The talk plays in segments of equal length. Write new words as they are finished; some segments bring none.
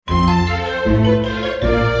Hello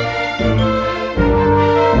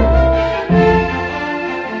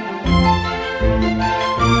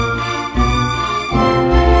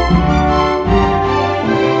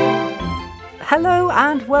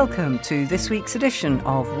and welcome to this week's edition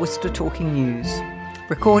of Worcester Talking News,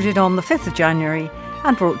 recorded on the 5th of January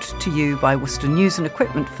and brought to you by Worcester News and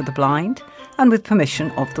Equipment for the Blind and with permission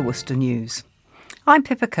of the Worcester News. I'm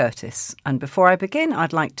Pippa Curtis, and before I begin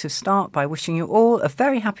I'd like to start by wishing you all a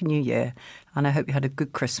very happy new year, and I hope you had a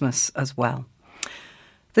good Christmas as well.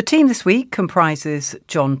 The team this week comprises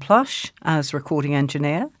John Plush as recording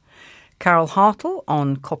engineer, Carol Hartle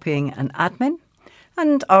on copying and admin,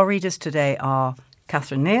 and our readers today are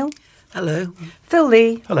Catherine Neal. Hello. Phil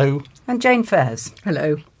Lee. Hello. And Jane Fairs.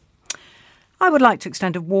 Hello. I would like to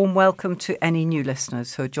extend a warm welcome to any new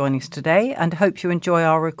listeners who are joining us today and hope you enjoy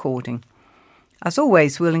our recording. As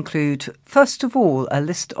always, we'll include, first of all, a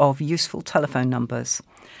list of useful telephone numbers,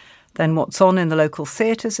 then what's on in the local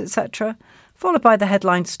theatres, etc., followed by the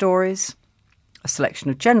headline stories, a selection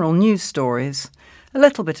of general news stories, a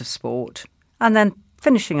little bit of sport, and then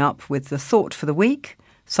finishing up with the thought for the week,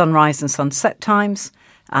 sunrise and sunset times,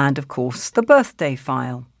 and, of course, the birthday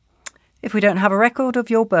file. If we don't have a record of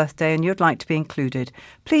your birthday and you'd like to be included,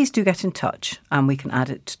 please do get in touch and we can add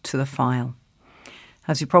it to the file.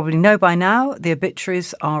 As you probably know by now, the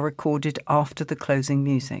obituaries are recorded after the closing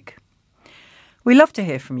music. We love to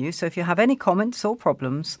hear from you, so if you have any comments or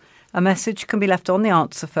problems, a message can be left on the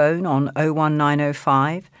answer phone on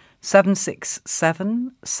 01905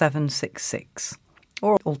 767 766.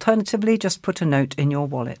 Or alternatively, just put a note in your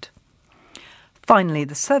wallet. Finally,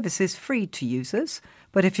 the service is free to users,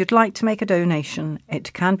 but if you'd like to make a donation,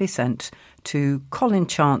 it can be sent to Colin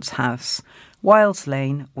Chance House, Wiles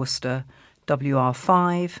Lane, Worcester,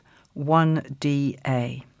 WR5 1DA.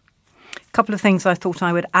 A couple of things I thought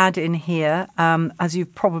I would add in here. As you're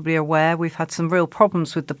probably aware, we've had some real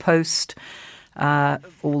problems with the post,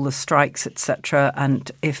 all the strikes, etc.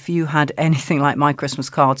 And if you had anything like my Christmas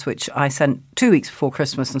cards, which I sent 2 weeks before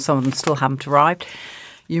Christmas and some of them still haven't arrived,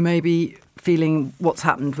 you may be feeling what's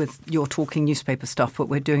happened with your talking newspaper stuff, but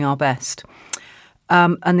we're doing our best.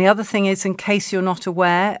 And the other thing is, in case you're not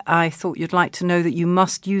aware, I thought you'd like to know that you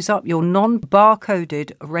must use up your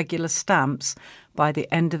non-barcoded regular stamps by the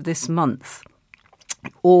end of this month,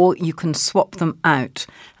 or you can swap them out.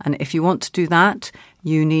 And if you want to do that,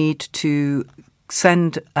 you need to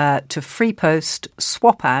send to Free Post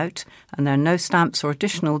Swap Out, and there are no stamps or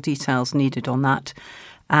additional details needed on that.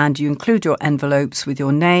 And you include your envelopes with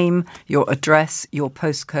your name, your address, your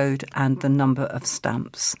postcode, and the number of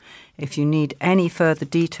stamps. If you need any further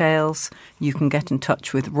details, you can get in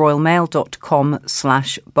touch with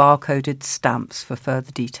royalmail.com/barcoded stamps for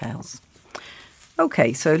further details.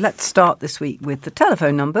 OK, so let's start this week with the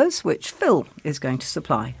telephone numbers, which Phil is going to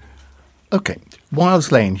supply. OK, Wiles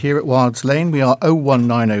Lane. Here at Wiles Lane, we are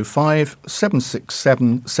 01905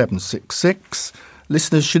 767 766.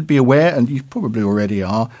 Listeners should be aware, and you probably already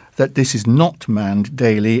are, that this is not manned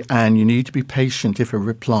daily and you need to be patient if a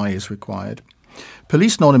reply is required.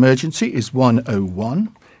 Police non-emergency is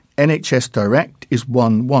 101. NHS Direct is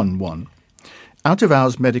 111.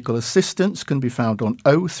 Out-of-hours medical assistance can be found on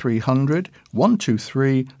 0300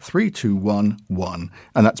 123 3211,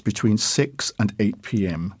 and that's between 6 and 8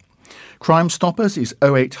 p.m. Crime Stoppers is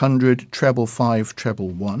 0800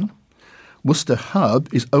 555 111. Worcester Hub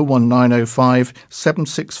is 01905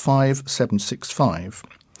 765 765.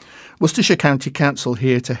 Worcestershire County Council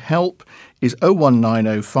here to help is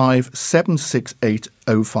 01905 768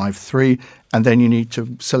 053, and then you need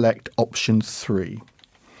to select option 3.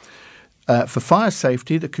 For fire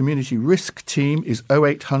safety, the community risk team is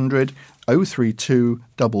 0800 032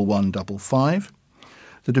 1155.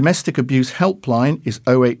 The domestic abuse helpline is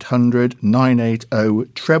 0800 980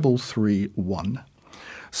 331.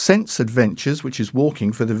 Sense Adventures, which is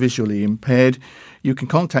walking for the visually impaired, you can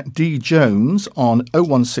contact D Jones on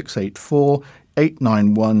 01684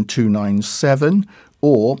 891 297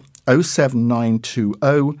 or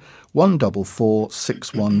 07920 144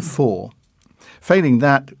 614. Failing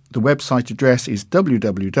that, the website address is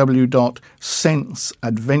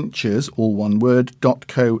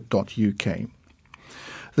www.senseadventures.co.uk.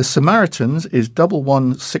 The Samaritans is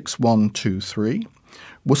 116123.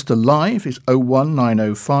 Worcester Live is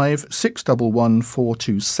 01905 611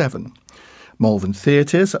 427. Malvern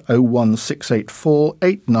Theatres at 01684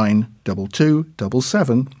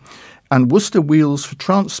 892277. And Worcester Wheels for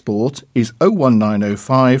Transport is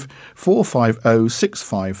 01905 450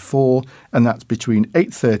 654, and that's between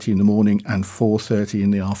 8:30 in the morning and 4:30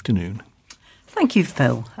 in the afternoon. Thank you,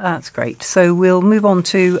 Phil. That's great. So we'll move on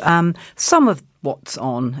to some of what's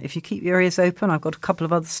on. If you keep your ears open, I've got a couple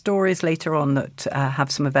of other stories later on that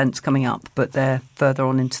have some events coming up, but they're further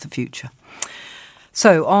on into the future.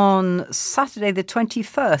 So on Saturday the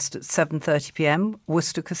 21st at 7:30pm,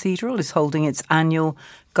 Worcester Cathedral is holding its annual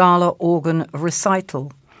Gala Organ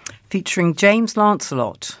Recital, featuring James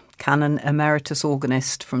Lancelot, Canon Emeritus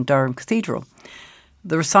Organist from Durham Cathedral.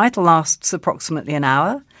 The recital lasts approximately an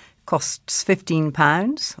hour, costs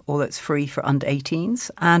 £15, although it's free for under 18s,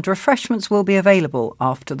 and refreshments will be available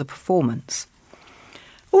after the performance.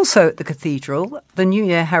 Also at the Cathedral, the New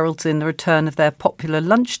Year heralds in the return of their popular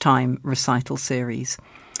lunchtime recital series.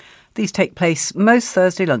 These take place most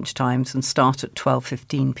Thursday lunchtimes and start at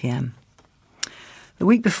 12:15pm. The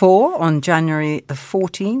week before, on January the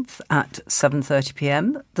 14th at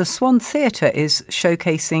 7:30pm, the Swan Theatre is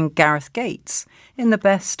showcasing Gareth Gates in the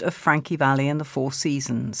best of Frankie Valli and the Four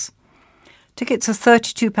Seasons. Tickets are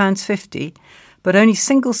 £32.50, but only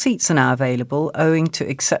single seats are now available owing to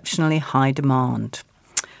exceptionally high demand.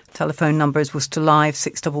 Telephone number is Worcester Live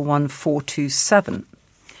 611 427.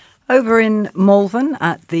 Over in Malvern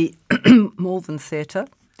at the Malvern Theatre,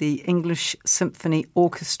 the English Symphony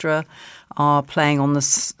Orchestra are playing on the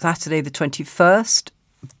Saturday the 21st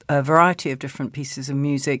a variety of different pieces of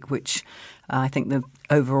music, which I think the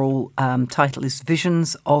overall title is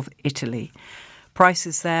Visions of Italy.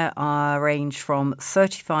 Prices there range from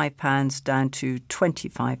 £35 down to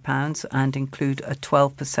 £25 and include a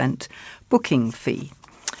 12% booking fee.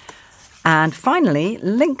 And finally,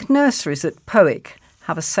 Link Nurseries at Powick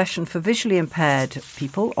have a session for visually impaired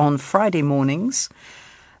people on Friday mornings.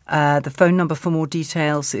 The phone number for more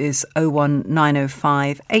details is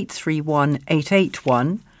 01905 831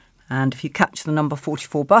 881. And if you catch the number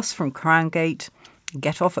 44 bus from Crowngate,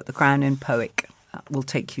 get off at the Crown in Powick. That will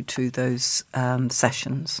take you to those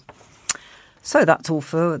sessions. So that's all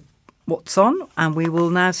for what's on, and we will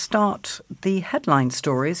now start the headline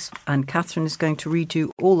stories, and Catherine is going to read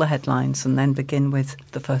you all the headlines and then begin with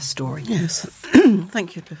the first story. Yes,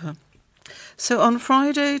 thank you, Pippa. So on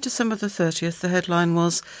Friday, December the 30th, the headline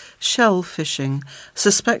was Shell Fishing,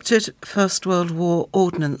 Suspected First World War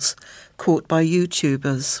Ordnance Caught by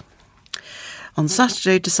YouTubers. On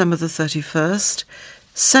Saturday, December the 31st,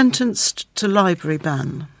 Sentenced to Library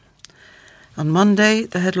Ban. On Monday,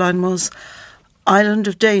 the headline was Island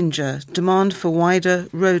of Danger, Demand for Wider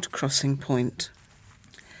Road Crossing Point.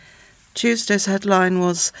 Tuesday's headline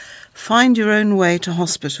was Find Your Own Way to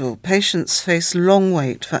Hospital, Patients Face Long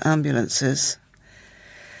Wait for Ambulances.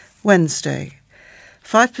 Wednesday,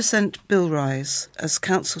 5% bill rise as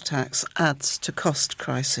council tax adds to cost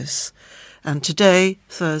crisis. And today,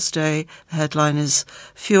 Thursday, the headline is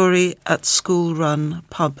Fury at School Run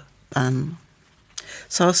Pub Ban.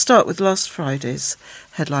 So I'll start with last Friday's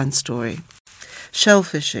headline story. Shell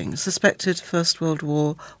fishing, suspected First World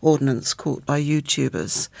War ordnance caught by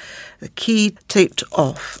YouTubers. The key taped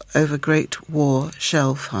off over Great War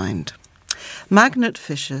shell find. Magnet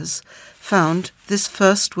fishers found this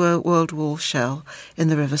First World War shell in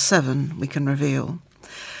the River Severn, we can reveal.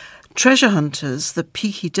 Treasure hunters, the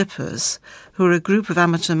Peaky Dippers, who are a group of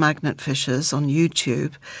amateur magnet fishers on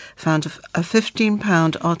YouTube, found a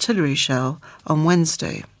 £15 artillery shell on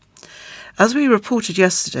Wednesday. As we reported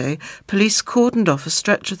yesterday, police cordoned off a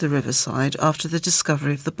stretch of the riverside after the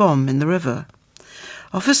discovery of the bomb in the river.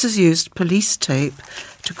 Officers used police tape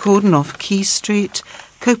to cordon off Quay Street,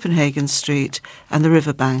 Copenhagen Street and the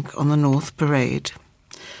riverbank on the North Parade.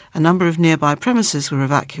 A number of nearby premises were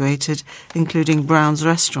evacuated, including Brown's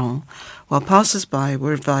Restaurant, while passers-by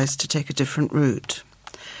were advised to take a different route.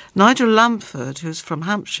 Nigel Lamford, who's from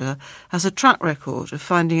Hampshire, has a track record of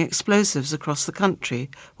finding explosives across the country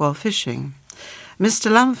while fishing.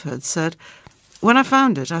 Mr. Lamford said, "When I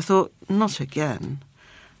found it, I thought, not again.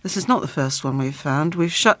 This is not the first one we've found.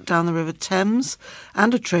 We've shut down the River Thames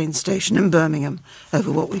and a train station in Birmingham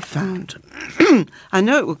over what we've found. I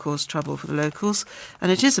know it will cause trouble for the locals,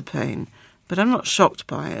 and it is a pain, but I'm not shocked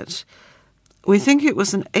by it. We think it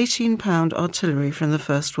was an £18 artillery from the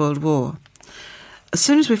First World War. As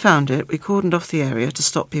soon as we found it, we cordoned off the area to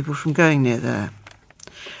stop people from going near there.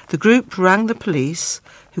 The group rang the police,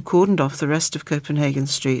 who cordoned off the rest of Copenhagen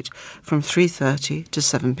Street from 3:30 to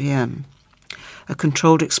 7 p.m. A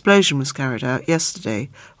controlled explosion was carried out yesterday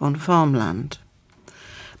on farmland.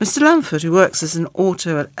 Mr. Lamford, who works as an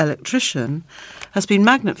auto electrician, has been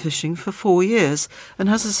magnet fishing for 4 years and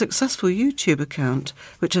has a successful YouTube account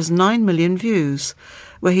which has 9 million views,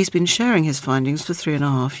 where he's been sharing his findings for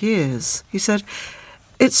 3.5 years. He said,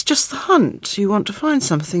 "It's just the hunt. You want to find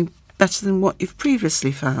something better than what you've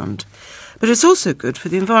previously found. But it's also good for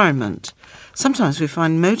the environment. Sometimes we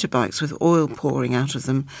find motorbikes with oil pouring out of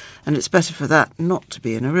them, and it's better for that not to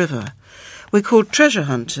be in a river. We're called treasure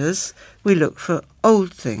hunters. We look for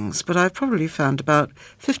old things, but I've probably found about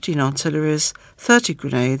 15 artilleries, 30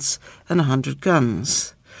 grenades and 100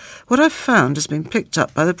 guns. What I've found has been picked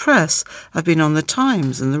up by the press. I've been on the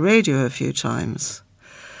Times and the radio a few times.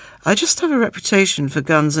 I just have a reputation for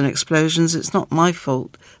guns and explosions. It's not my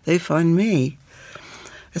fault. They find me.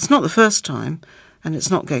 It's not the first time, and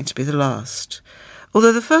it's not going to be the last.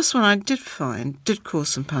 Although the first one I did find did cause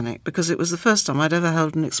some panic because it was the first time I'd ever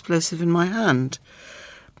held an explosive in my hand.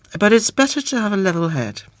 But it's better to have a level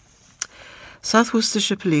head. South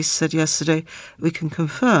Worcestershire Police said yesterday, we can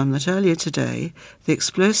confirm that earlier today the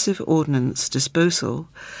explosive ordnance disposal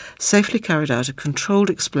safely carried out a controlled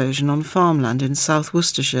explosion on farmland in South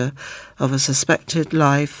Worcestershire of a suspected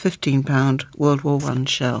live £15 World War I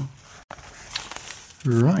shell.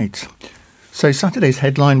 Right. So Saturday's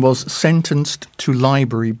headline was Sentenced to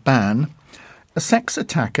Library Ban. A sex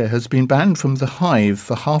attacker has been banned from the Hive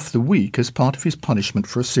for half the week as part of his punishment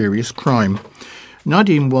for a serious crime.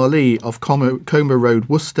 Nadim Wali of Coma Road,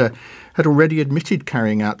 Worcester, had already admitted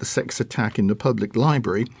carrying out the sex attack in the public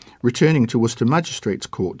library, returning to Worcester Magistrates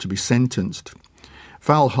Court to be sentenced.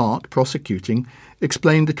 Val Hart, prosecuting,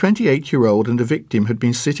 explained the 28-year-old and the victim had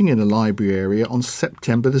been sitting in a library area on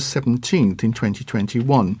September the 17th in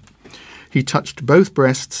 2021. He touched both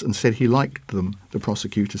breasts and said he liked them, the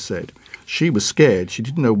prosecutor said. She was scared, she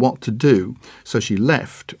didn't know what to do, so she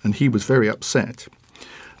left, and he was very upset.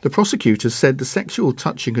 The prosecutor said the sexual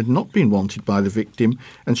touching had not been wanted by the victim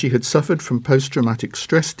and she had suffered from post-traumatic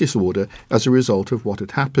stress disorder as a result of what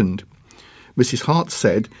had happened. Mrs. Hart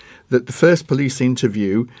said that the first police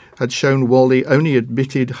interview had shown Wally only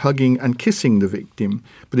admitted hugging and kissing the victim,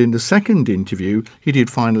 but in the second interview he did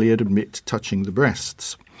finally admit touching the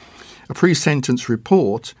breasts. A pre-sentence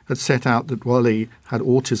report had set out that Wally had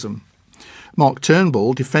autism. Mark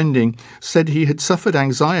Turnbull, defending, said he had suffered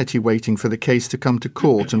anxiety waiting for the case to come to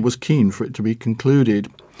court and was keen for it to be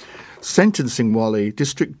concluded. Sentencing Wally,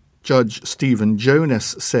 District Judge Stephen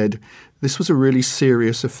Jonas said, "This was a really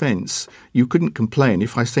serious offence. You couldn't complain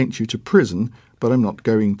if I sent you to prison, but I'm not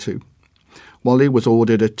going to." Wally was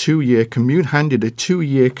ordered handed a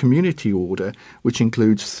 2-year community order, which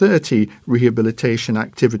includes 30 rehabilitation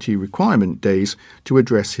activity requirement days to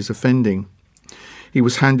address his offending. He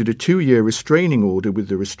was handed a 2-year restraining order with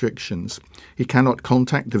the restrictions. He cannot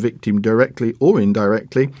contact the victim directly or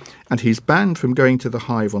indirectly, and he's banned from going to the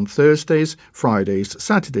Hive on Thursdays, Fridays,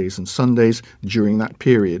 Saturdays and Sundays during that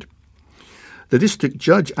period. The district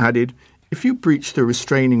judge added, "If you breach the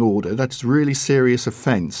restraining order, that's a really serious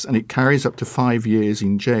offence and it carries up to 5 years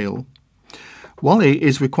in jail." Wally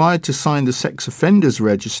is required to sign the sex offenders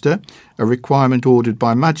register, a requirement ordered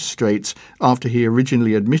by magistrates after he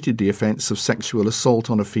originally admitted the offence of sexual assault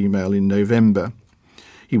on a female in November.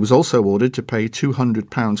 He was also ordered to pay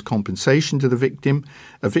 £200 compensation to the victim,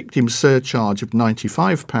 a victim surcharge of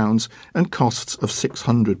 £95 and costs of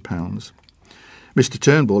 £600. Mr.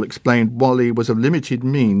 Turnbull explained Wally was of limited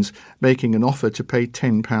means, making an offer to pay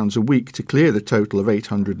 £10 a week to clear the total of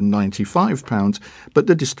 £895, but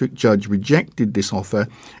the district judge rejected this offer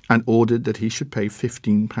and ordered that he should pay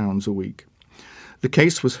 £15 a week. The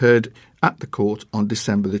case was heard at the court on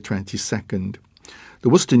December the 22nd. The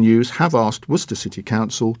Worcester News have asked Worcester City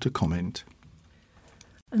Council to comment.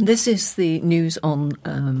 And this is the news on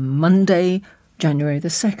Monday, January the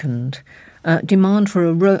 2nd. Demand for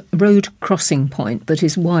a road crossing point that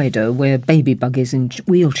is wider where baby buggies and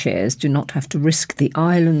wheelchairs do not have to risk the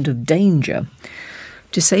island of danger.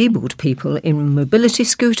 Disabled people in mobility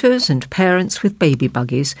scooters and parents with baby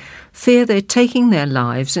buggies fear they're taking their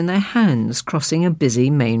lives in their hands crossing a busy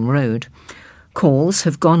main road. Calls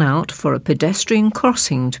have gone out for a pedestrian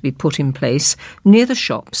crossing to be put in place near the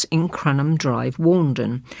shops in Cranham Drive,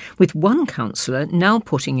 Warndon, with one councillor now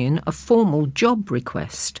putting in a formal job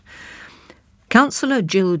request. Councillor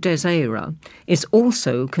Jill Desera is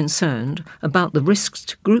also concerned about the risks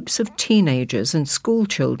to groups of teenagers and school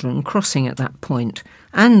children crossing at that point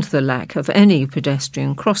and the lack of any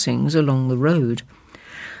pedestrian crossings along the road.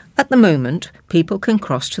 At the moment, people can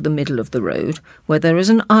cross to the middle of the road where there is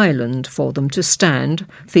an island for them to stand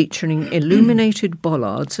featuring illuminated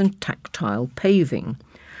bollards and tactile paving.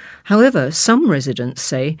 However, some residents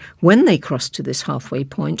say when they cross to this halfway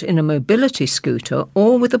point in a mobility scooter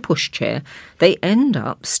or with a pushchair, they end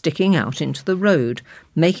up sticking out into the road,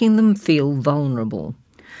 making them feel vulnerable.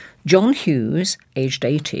 John Hughes, aged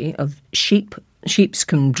 80, of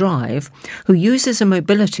Sheepscombe Drive, who uses a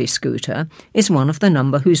mobility scooter, is one of the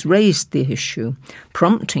number who's raised the issue,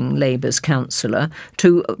 prompting Labour's councillor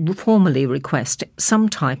to formally request some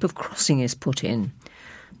type of crossing is put in.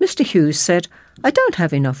 Mr. Hughes said, "I don't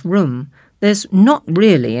have enough room, There's not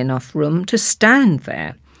really enough room to stand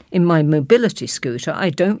there. In my mobility scooter, I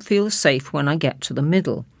don't feel safe when I get to the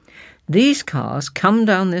middle. These cars come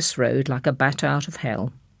down this road like a bat out of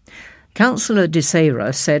hell. Councillor De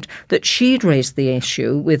Serra said that she'd raised the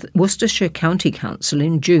issue with Worcestershire County Council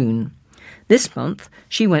in June. This month,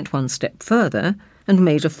 she went one step further and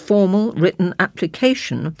made a formal written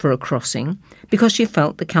application for a crossing because she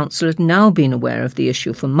felt the council had now been aware of the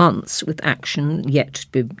issue for months with action yet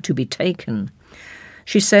to be taken.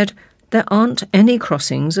 She said, "There aren't any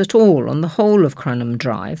crossings at all on the whole of Cranham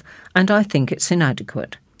Drive, and I think it's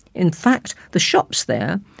inadequate. In fact, the shops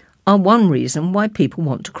there are one reason why people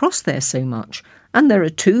want to cross there so much, and there are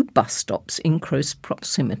 2 bus stops in close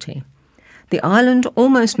proximity. The island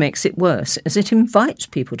almost makes it worse as it invites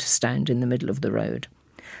people to stand in the middle of the road.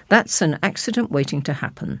 That's an accident waiting to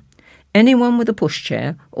happen. Anyone with a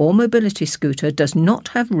pushchair or mobility scooter does not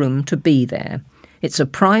have room to be there. It's a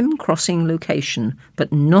prime crossing location,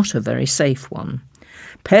 but not a very safe one.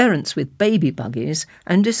 Parents with baby buggies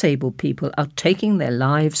and disabled people are taking their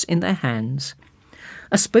lives in their hands."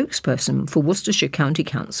 A spokesperson for Worcestershire County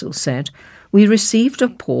Council said, "We received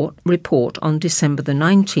a report on December the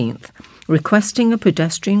 19th requesting a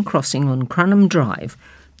pedestrian crossing on Cranham Drive.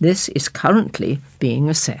 This is currently being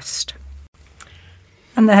assessed."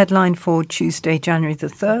 And the headline for Tuesday, January the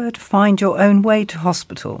 3rd, Find Your Own Way to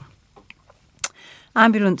Hospital.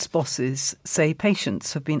 Ambulance bosses say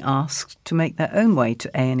patients have been asked to make their own way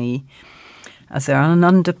to A&E as their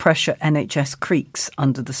under-pressure NHS creaks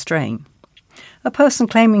under the strain. A person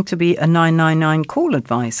claiming to be a 999 call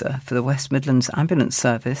advisor for the West Midlands Ambulance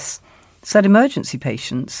Service said emergency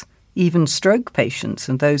patients, even stroke patients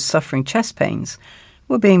and those suffering chest pains,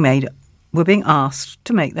 were being asked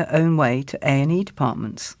to make their own way to A&E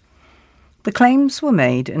departments. The claims were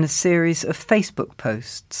made in a series of Facebook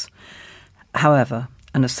posts. However,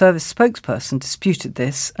 a service spokesperson disputed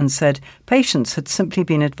this and said patients had simply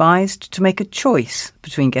been advised to make a choice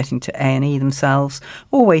between getting to A&E themselves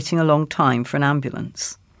or waiting a long time for an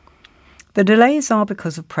ambulance. The delays are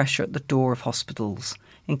because of pressure at the door of hospitals,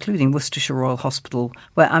 including Worcestershire Royal Hospital,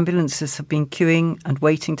 where ambulances have been queuing and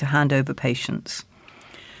waiting to hand over patients.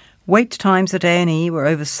 Wait times at A&E were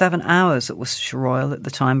over 7 hours at Worcestershire Royal at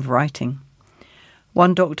the time of writing.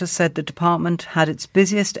 One doctor said the department had its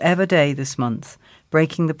busiest ever day this month,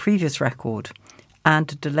 breaking the previous record,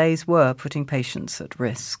 and delays were putting patients at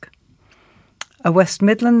risk. A West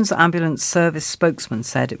Midlands Ambulance Service spokesman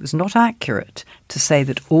said it was not accurate to say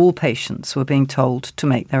that all patients were being told to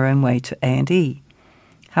make their own way to A&E.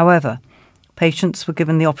 However, patients were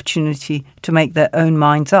given the opportunity to make their own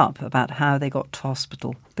minds up about how they got to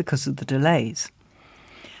hospital because of the delays.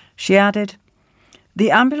 She added,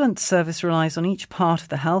 "The ambulance service relies on each part of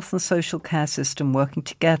the health and social care system working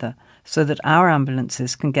together so that our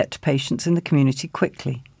ambulances can get to patients in the community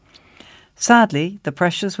quickly. Sadly, the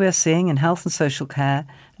pressures we are seeing in health and social care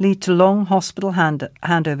lead to long hospital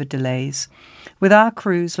handover delays, with our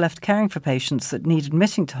crews left caring for patients that need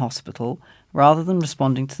admitting to hospital rather than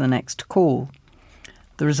responding to the next call.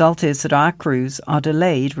 The result is that our crews are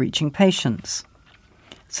delayed reaching patients.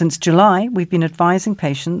 Since July, we've been advising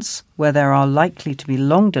patients where there are likely to be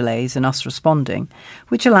long delays in us responding,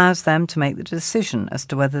 which allows them to make the decision as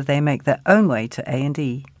to whether they make their own way to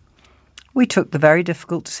A&E. We took the very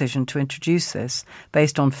difficult decision to introduce this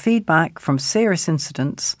based on feedback from serious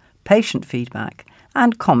incidents, patient feedback,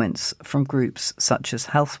 and comments from groups such as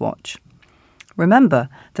Healthwatch. Remember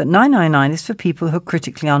that 999 is for people who are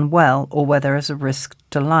critically unwell or where there is a risk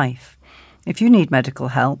to life. If you need medical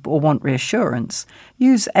help or want reassurance,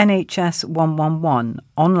 use NHS 111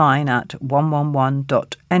 online at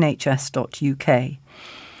 111.nhs.uk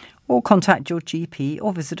or contact your GP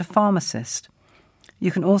or visit a pharmacist. You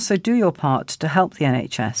can also do your part to help the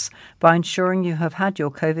NHS by ensuring you have had your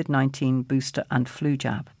COVID-19 booster and flu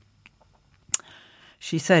jab.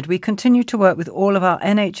 She said, "We continue to work with all of our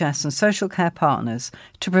NHS and social care partners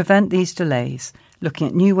to prevent these delays, looking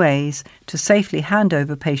at new ways to safely hand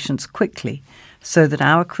over patients quickly so that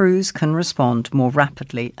our crews can respond more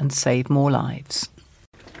rapidly and save more lives."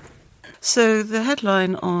 So the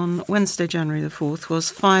headline on Wednesday, January the 4th was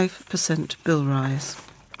 5% bill rise.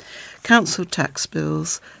 Council tax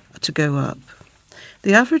bills to go up.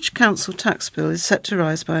 The average council tax bill is set to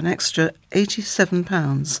rise by an extra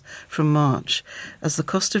 £87 from March as the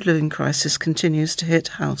cost of living crisis continues to hit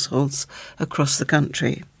households across the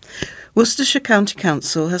country. Worcestershire County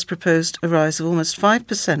Council has proposed a rise of almost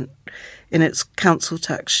 5% in its council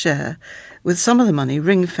tax share, with some of the money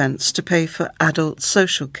ring-fenced to pay for adult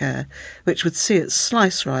social care, which would see its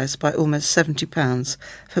slice rise by almost £70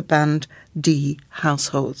 for Band D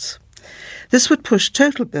households. This would push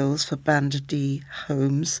total bills for Band D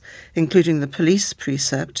homes, including the police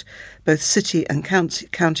precept, both city and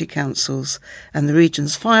county councils, and the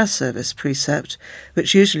region's fire service precept,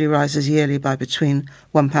 which usually rises yearly by between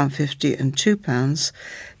 £1.50 and £2,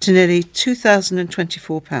 to nearly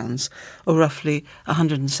 £2,024, or roughly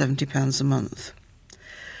 £170 a month.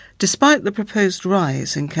 Despite the proposed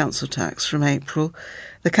rise in council tax from April,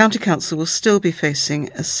 the County Council will still be facing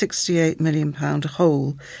a £68 million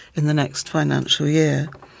hole in the next financial year.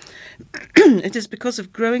 It is because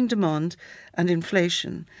of growing demand and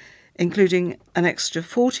inflation, including an extra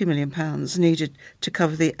 £40 million needed to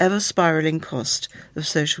cover the ever-spiralling cost of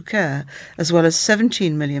social care, as well as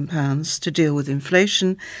 £17 million to deal with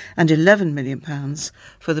inflation and £11 million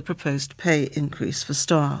for the proposed pay increase for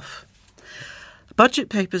staff. Budget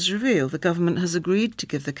papers reveal the government has agreed to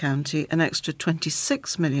give the county an extra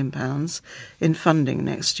 £26 million in funding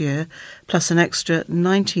next year, plus an extra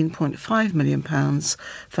 £19.5 million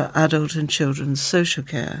for adult and children's social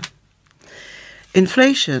care.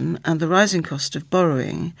 Inflation and the rising cost of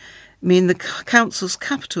borrowing mean the council's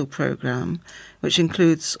capital programme, which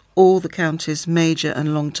includes all the county's major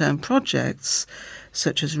and long-term projects,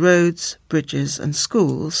 such as roads, bridges and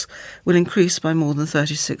schools, will increase by more than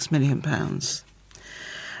 £36 million.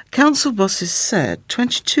 Council bosses said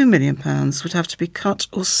 £22 million would have to be cut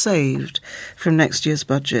or saved from next year's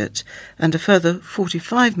budget, and a further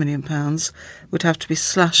 £45 million would have to be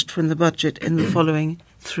slashed from the budget in the following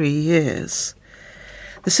 3 years.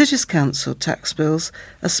 The City's Council tax bills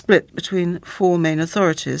are split between 4 main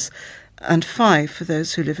authorities and 5 for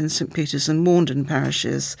those who live in St Peter's and Warndon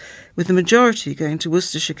parishes, with the majority going to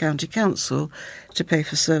Worcestershire County Council to pay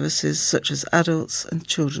for services such as adults and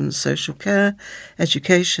children's social care,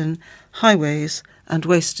 education, highways and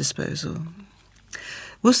waste disposal.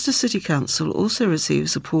 Worcester City Council also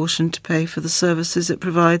receives a portion to pay for the services it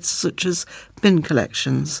provides, such as bin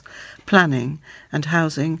collections, planning and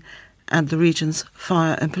housing, and the region's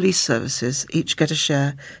fire and police services each get a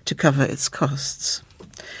share to cover its costs.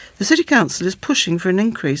 The City Council is pushing for an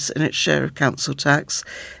increase in its share of council tax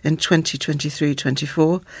in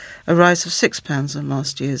 2023-24, a rise of £6 on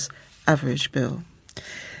last year's average bill.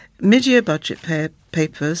 Mid-year budget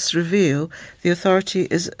papers reveal the authority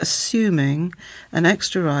is assuming an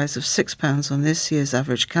extra rise of £6 on this year's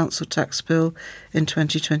average council tax bill in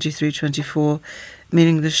 2023-24,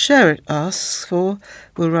 meaning the share it asks for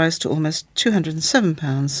will rise to almost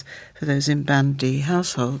 £207 for those in Band D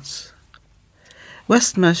households.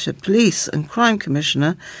 West Mercia Police and Crime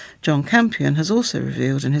Commissioner John Campion has also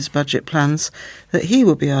revealed in his budget plans that he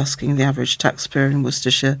will be asking the average taxpayer in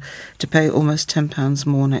Worcestershire to pay almost £10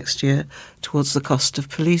 more next year towards the cost of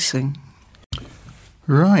policing.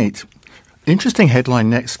 Right. Interesting headline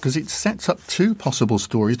next, because it sets up 2 possible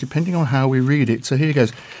stories depending on how we read it. So here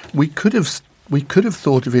goes. We could have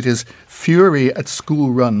thought of it as fury at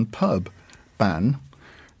school-run pub ban.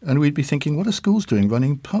 And we'd be thinking, what are schools doing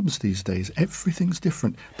running pubs these days? Everything's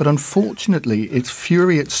different. But unfortunately, it's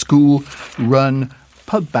fury at school run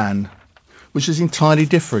pub ban, which is entirely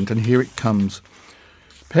different. And here it comes.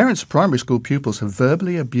 Parents of primary school pupils have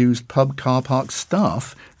verbally abused pub car park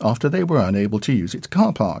staff after they were unable to use its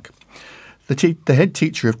car park. The head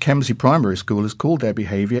teacher of Kemsey Primary School has called their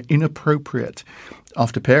behaviour inappropriate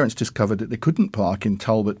after parents discovered that they couldn't park in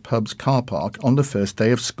Talbot Pub's car park on the first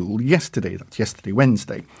day of school yesterday. That's yesterday,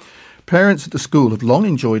 Wednesday. Parents at the school have long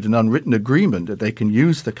enjoyed an unwritten agreement that they can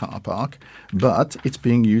use the car park, but it's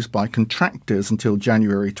being used by contractors until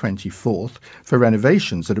January 24th for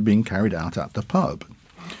renovations that are being carried out at the pub.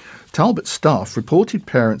 Talbot staff reported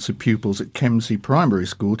parents of pupils at Kemsey Primary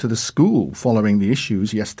School to the school following the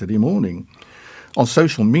issues yesterday morning. On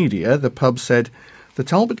social media, the pub said, "The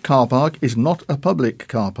Talbot car park is not a public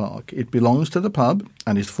car park. It belongs to the pub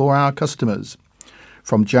and is for our customers.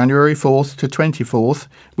 From January 4th to 24th,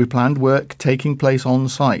 we planned work taking place on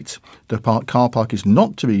site. The car park is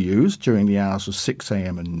not to be used during the hours of 6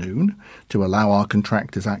 a.m. and noon to allow our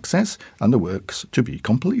contractors access and the works to be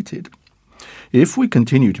completed. If we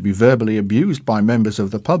continue to be verbally abused by members of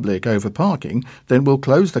the public over parking, then we'll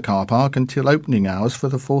close the car park until opening hours for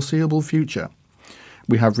the foreseeable future.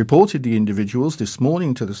 We have reported the individuals this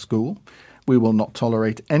morning to the school. We will not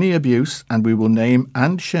tolerate any abuse and we will name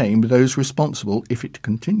and shame those responsible if it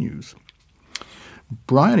continues."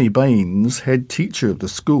 Bryony Baines, head teacher of the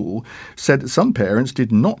school, said that some parents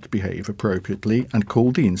did not behave appropriately and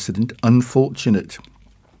called the incident unfortunate.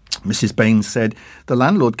 Mrs. Baines said, "The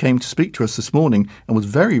landlord came to speak to us this morning and was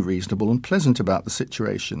very reasonable and pleasant about the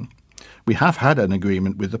situation. We have had an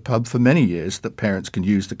agreement with the pub for many years that parents can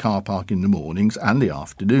use the car park in the mornings and the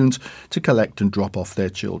afternoons to collect and drop off their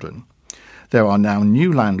children. There are now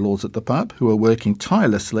new landlords at the pub who are working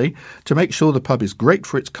tirelessly to make sure the pub is great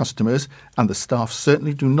for its customers, and the staff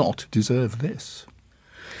certainly do not deserve this.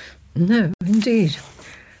 No, indeed.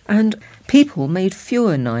 And people made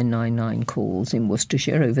fewer 999 calls in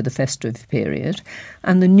Worcestershire over the festive period,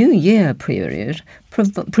 and the New Year period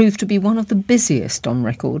proved to be one of the busiest on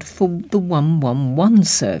record for the 111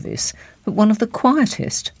 service, but one of the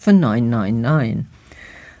quietest for 999.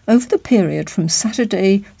 Over the period from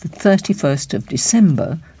Saturday the 31st of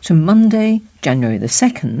December to Monday, January the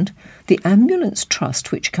 2nd, the Ambulance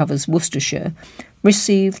Trust, which covers Worcestershire,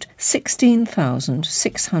 received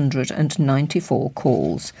 16,694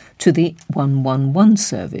 calls to the 111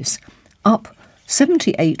 service, up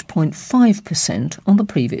 78.5% on the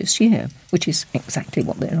previous year, which is exactly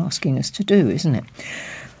what they're asking us to do, isn't it?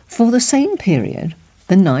 For the same period,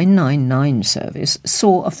 the 999 service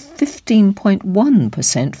saw a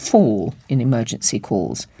 15.1% fall in emergency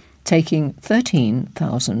calls, taking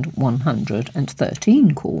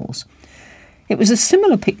 13,113 calls. It was a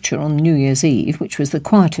similar picture on New Year's Eve, which was the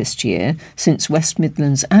quietest year since West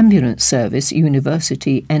Midlands Ambulance Service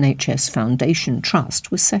University NHS Foundation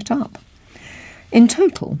Trust was set up. In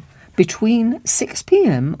total, between 6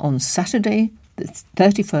 p.m. on Saturday the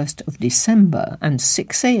 31st of December and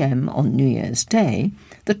 6 a.m. on New Year's Day,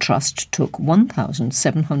 the Trust took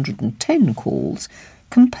 1,710 calls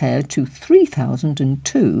compared to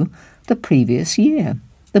 3,002 the previous year,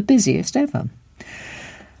 the busiest ever.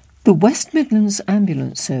 The West Midlands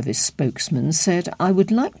Ambulance Service spokesman said, "I would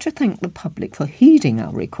like to thank the public for heeding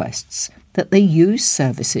our requests that they use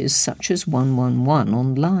services such as 111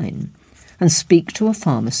 online and speak to a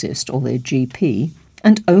pharmacist or their GP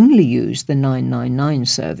and only use the 999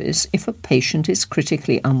 service if a patient is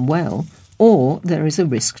critically unwell or there is a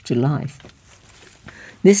risk to life."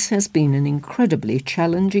 This has been an incredibly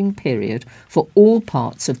challenging period for all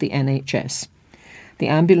parts of the NHS. The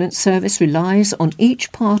ambulance service relies on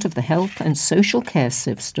each part of the health and social care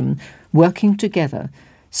system working together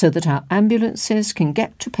so that our ambulances can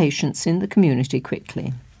get to patients in the community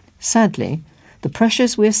quickly. Sadly, the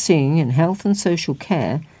pressures we're seeing in health and social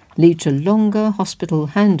care lead to longer hospital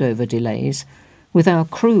handover delays, with our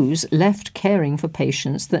crews left caring for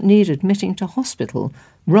patients that need admitting to hospital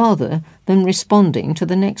rather than responding to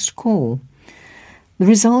the next call. The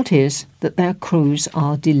result is that their crews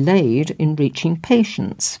are delayed in reaching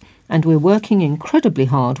patients, and we're working incredibly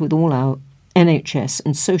hard with all our NHS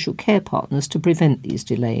and social care partners to prevent these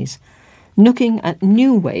delays, looking at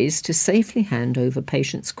new ways to safely hand over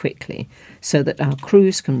patients quickly so that our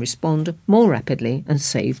crews can respond more rapidly and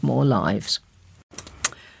save more lives.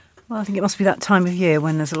 Well, I think it must be that time of year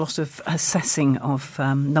when there's a lot of assessing of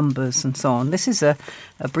numbers and so on. This is a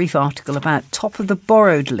brief article about top of the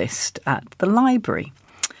borrowed list at the library.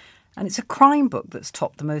 And it's a crime book that's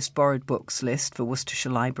topped the most borrowed books list for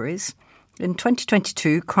Worcestershire libraries. In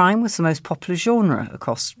 2022, crime was the most popular genre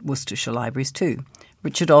across Worcestershire libraries too.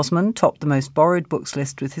 Richard Osman topped the most borrowed books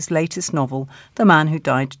list with his latest novel, The Man Who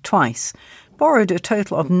Died Twice, borrowed a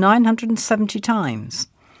total of 970 times.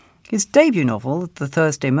 His debut novel, The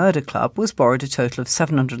Thursday Murder Club, was borrowed a total of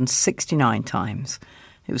 769 times.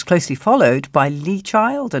 It was closely followed by Lee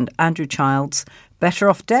Child and Andrew Child's Better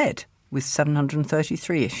Off Dead, with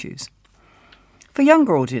 733 issues. For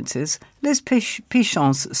younger audiences, Liz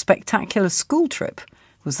Pichon's Spectacular School Trip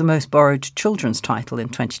was the most borrowed children's title in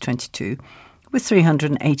 2022, with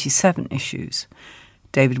 387 issues.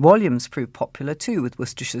 David Walliams proved popular too with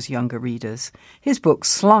Worcestershire's younger readers. His book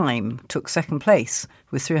Slime took second place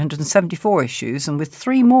with 374 issues, and with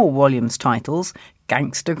three more Walliams titles,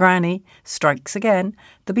 Gangster Granny, Strikes Again,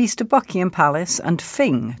 The Beast of Buckingham Palace and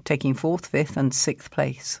Fing taking 4th, 5th and 6th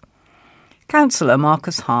place. Councillor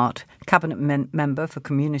Marcus Hart, Cabinet Member for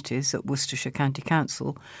Communities at Worcestershire County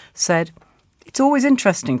Council, said, "It's always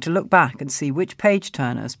interesting to look back and see which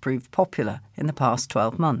page-turners proved popular in the past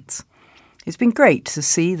 12 months. It's been great to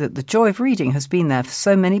see that the joy of reading has been there for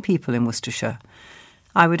so many people in Worcestershire.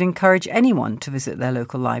 I would encourage anyone to visit their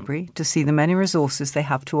local library to see the many resources they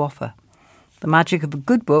have to offer. The magic of a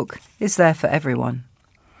good book is there for everyone."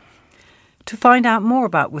 To find out more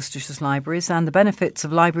about Worcestershire's libraries and the benefits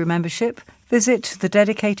of library membership, visit the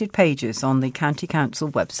dedicated pages on the County Council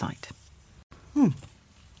website.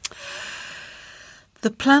 The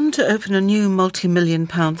plan to open a new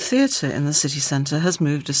multi-million-pound theatre in the city centre has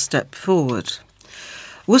moved a step forward.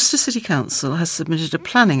 Worcester City Council has submitted a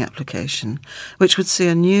planning application which would see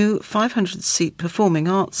a new 500-seat performing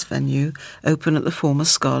arts venue open at the former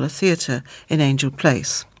Scala Theatre in Angel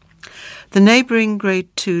Place. The neighbouring Grade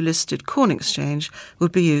 2 listed Corn Exchange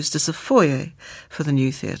would be used as a foyer for the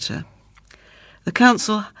new theatre. The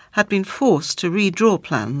council had been forced to redraw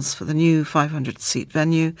plans for the new 500-seat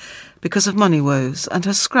venue because of money woes and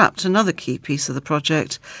has scrapped another key piece of the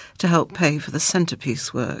project to help pay for the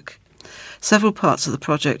centrepiece work. Several parts of the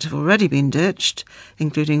project have already been ditched,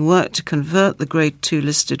 including work to convert the Grade 2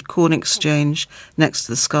 listed Corn Exchange next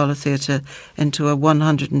to the Scala Theatre into a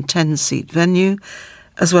 110-seat venue,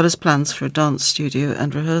 as well as plans for a dance studio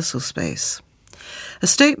and rehearsal space. A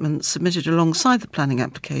statement submitted alongside the planning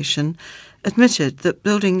application admitted that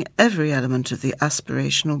building every element of the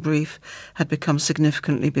aspirational brief had become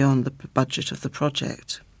significantly beyond the budget of the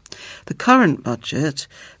project. The current budget,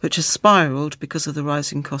 which has spiralled because of the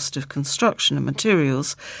rising cost of construction and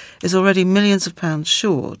materials, is already millions of pounds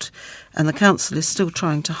short, and the council is still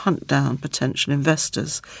trying to hunt down potential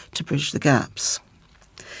investors to bridge the gaps.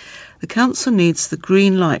 The council needs the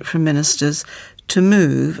green light from ministers to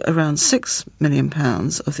move around £6 million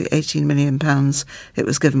of the £18 million it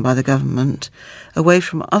was given by the government away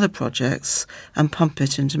from other projects and pump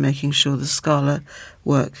it into making sure the Scala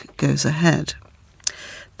work goes ahead.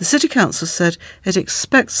 The City Council said it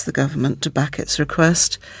expects the government to back its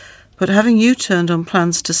request, but having U-turned on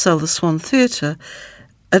plans to sell the Swan Theatre,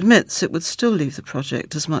 admits it would still leave the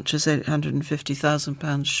project as much as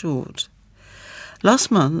 £850,000 short.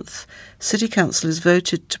 Last month, City Councillors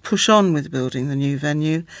voted to push on with building the new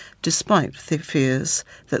venue, despite the fears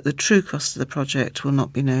that the true cost of the project will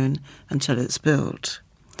not be known until it's built.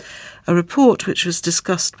 A report which was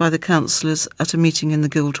discussed by the councillors at a meeting in the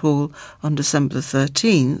Guildhall on December the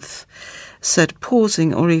 13th said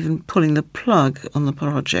pausing or even pulling the plug on the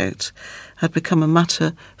project had become a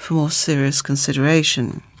matter for more serious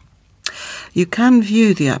consideration. You can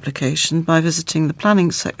view the application by visiting the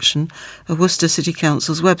planning section of Worcester City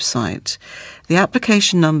Council's website. The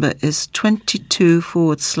application number is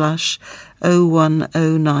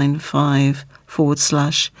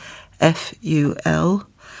 22//01095/FUL,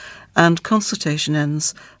 and consultation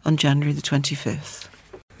ends on January the 25th.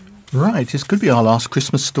 Right, this could be our last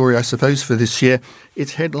Christmas story, I suppose, for this year.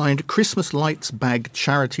 It's headlined Christmas Lights Bag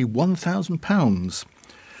Charity £1,000.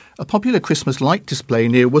 A popular Christmas light display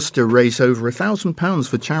near Worcester raised over £1,000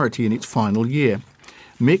 for charity in its final year.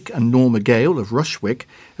 Mick and Norma Gale of Rushwick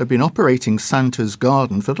have been operating Santa's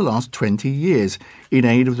Garden for the last 20 years in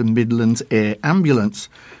aid of the Midlands Air Ambulance.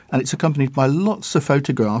 And it's accompanied by lots of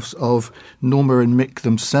photographs of Norma and Mick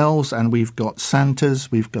themselves. And we've got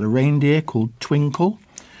Santas, we've got a reindeer called Twinkle.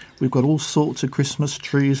 We've got all sorts of Christmas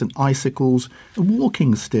trees and icicles and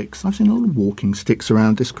walking sticks. I've seen a lot of walking sticks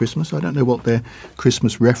around this Christmas. I don't know what their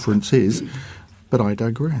Christmas reference is, but I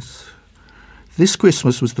digress. This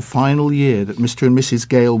Christmas was the final year that Mr. and Mrs.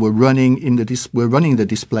 Gale were running the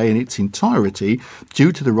display in its entirety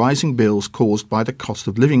due to the rising bills caused by the cost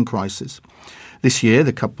of living crisis. This year,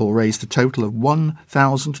 the couple raised a total of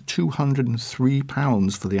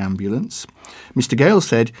 £1,203 for the ambulance. Mr. Gale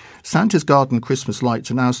said, Santa's Garden Christmas lights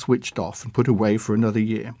are now switched off and put away for another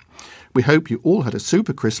year. We hope you all had a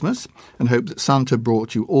super Christmas and hope that Santa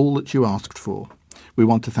brought you all that you asked for. We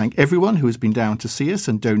want to thank everyone who has been down to see us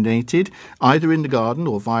and donated, either in the garden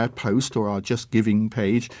or via post or our Just Giving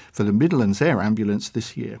page, for the Midlands Air Ambulance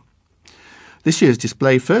this year. This year's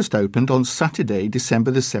display first opened on Saturday,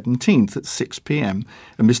 December the 17th at 6 p.m,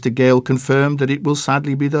 and Mr. Gale confirmed that it will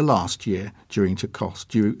sadly be the last year due to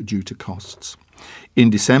costs.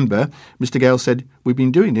 In December, Mr. Gale said, "We've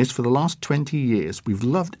been doing this for the last 20 years. We've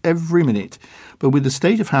loved every minute, but with the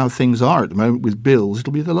state of how things are at the moment with bills,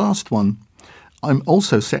 it'll be the last one. I'm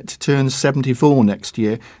also set to turn 74 next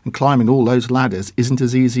year, and climbing all those ladders isn't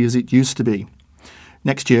as easy as it used to be.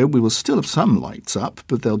 Next year we will still have some lights up,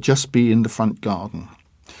 but they'll just be in the front garden."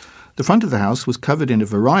 The front of the house was covered in a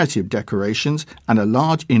variety of decorations, and a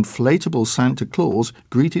large inflatable Santa Claus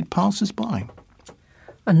greeted passers-by.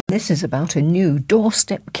 And this is about a new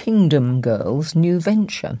Doorstep Kingdom Girls new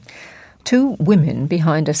venture. Two women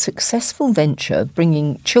behind a successful venture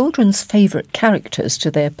bringing children's favourite characters to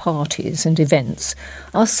their parties and events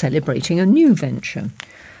are celebrating a new venture.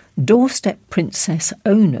 Doorstep Princess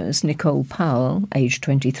owners Nicole Powell, aged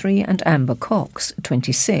 23, and Amber Cox,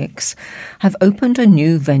 26, have opened a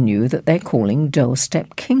new venue that they're calling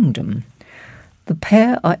Doorstep Kingdom. The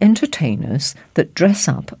pair are entertainers that dress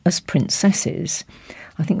up as princesses.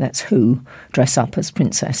 I think that's who dress up as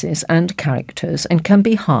princesses and characters and can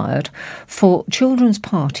be hired for children's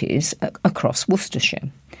parties across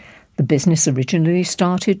Worcestershire. The business originally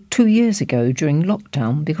started 2 years ago during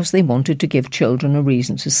lockdown because they wanted to give children a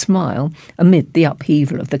reason to smile amid the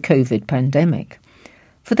upheaval of the COVID pandemic.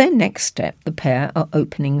 For their next step, the pair are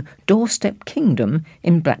opening Doorstep Kingdom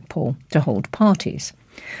in Blackpool to hold parties.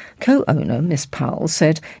 Co-owner Miss Powell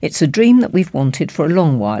said, "It's a dream that we've wanted for a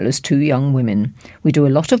long while as two young women. We do a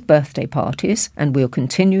lot of birthday parties and we'll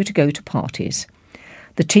continue to go to parties."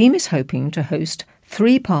 The team is hoping to host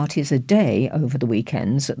 3 parties a day over the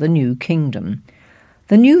weekends at the New Kingdom.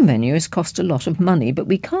 The new venue has cost a lot of money, but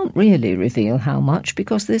we can't really reveal how much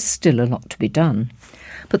because there's still a lot to be done.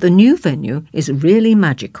 But the new venue is really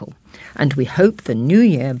magical, and we hope the new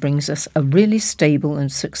year brings us a really stable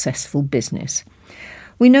and successful business.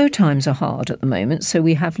 We know times are hard at the moment, so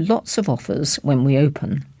we have lots of offers when we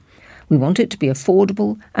open. We want it to be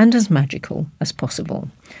affordable and as magical as possible.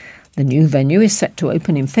 The new venue is set to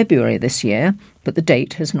open in February this year, but the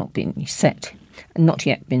date has not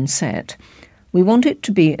yet been set. We want it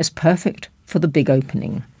to be as perfect for the big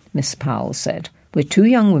opening, Miss Powell said. "We're two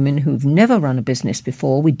young women who've never run a business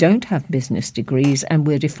before, we don't have business degrees, and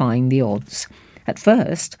we're defying the odds. At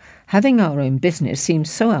first, having our own business seemed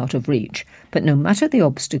so out of reach, but no matter the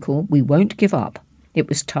obstacle, we won't give up. It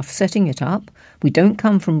was tough setting it up. We don't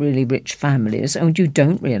come from really rich families, and you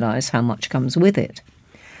don't realise how much comes with it.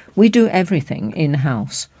 We do everything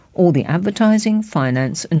in-house, all the advertising,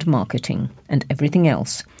 finance and marketing, and everything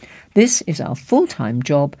else. This is our full-time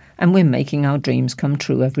job, and we're making our dreams come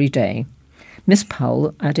true every day." Miss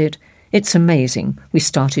Powell added, "It's amazing. We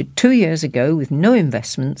started 2 years ago with no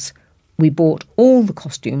investments. We bought all the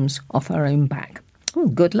costumes off our own back." Oh,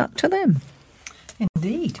 good luck to them.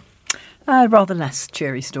 Indeed. A rather less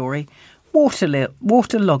cheery story.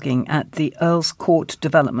 Waterlogging at the Earls Court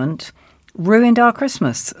development ruined our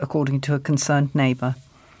Christmas, according to a concerned neighbour.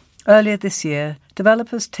 Earlier this year,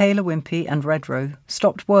 developers Taylor Wimpey and Redrow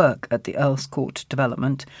stopped work at the Earls Court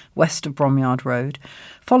development west of Bromyard Road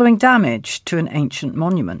following damage to an ancient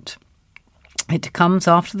monument. It comes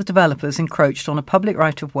after the developers encroached on a public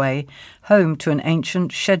right-of-way home to an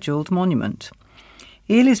ancient scheduled monument.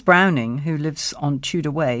 Elise Browning, who lives on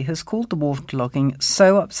Tudor Way, has called the waterlogging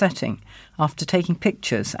so upsetting after taking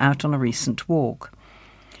pictures out on a recent walk.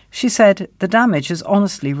 She said, "The damage has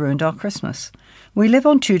honestly ruined our Christmas. We live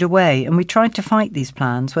on Tudor Way and we tried to fight these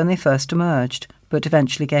plans when they first emerged, but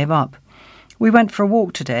eventually gave up. We went for a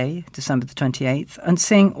walk today, December the 28th, and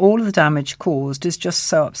seeing all of the damage caused is just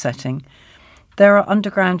so upsetting. There are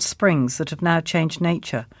underground springs that have now changed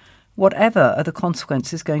nature. Whatever are the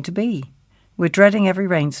consequences going to be? We're dreading every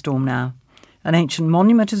rainstorm now. An ancient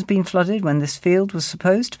monument has been flooded when this field was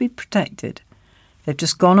supposed to be protected. They've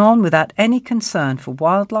just gone on without any concern for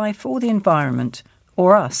wildlife or the environment,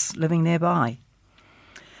 or us living nearby."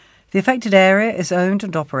 The affected area is owned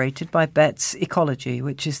and operated by Betts Ecology,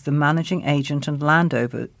 which is the managing agent and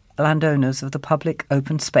landowners of the public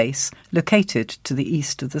open space located to the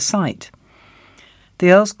east of the site.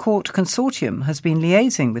 The Earls Court Consortium has been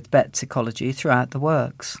liaising with Betts Ecology throughout the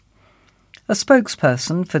works. A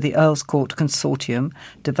spokesperson for the Earls Court Consortium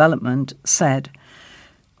Development said,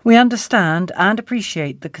 "We understand and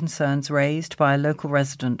appreciate the concerns raised by a local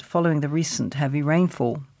resident following the recent heavy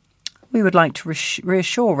rainfall. We would like to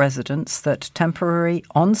reassure residents that temporary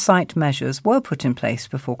on-site measures were put in place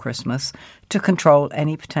before Christmas to control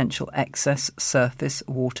any potential excess surface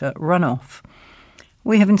water runoff.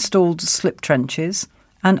 We have installed slip trenches,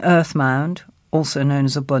 an earth mound, also known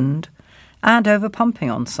as a bund, and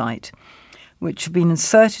overpumping on site, which have been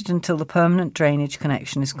inserted until the permanent drainage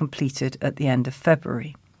connection is completed at the end of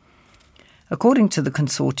February. According to the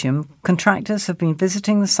consortium, contractors have been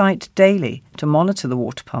visiting the site daily to monitor the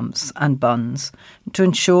water pumps and bunds to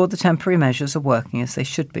ensure the temporary measures are working as they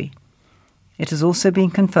should be. It has also been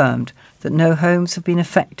confirmed that no homes have been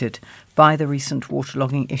affected by the recent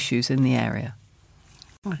waterlogging issues in the area."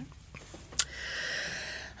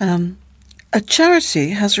 A charity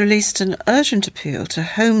has released an urgent appeal to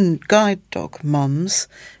home guide dog mums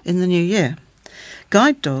in the new year.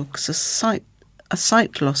 Guide Dogs, a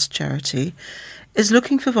sight loss charity, is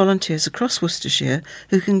looking for volunteers across Worcestershire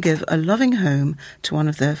who can give a loving home to one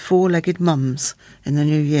of their four-legged mums in the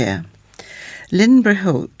new year. Lynn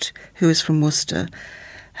Breholt, who is from Worcester,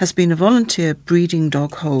 has been a volunteer breeding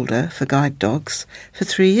dog holder for guide dogs for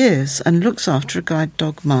 3 years and looks after a guide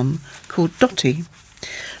dog mum called Dottie.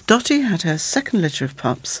 Dottie had her second litter of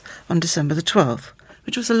pups on December the 12th,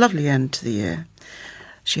 which was a lovely end to the year.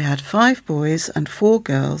 She had 5 boys and 4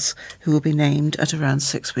 girls who will be named at around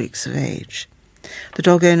 6 weeks of age. The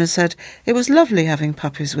dog owner said, "It was lovely having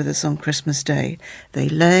puppies with us on Christmas Day. They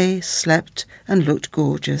lay, slept and looked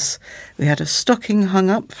gorgeous. We had a stocking hung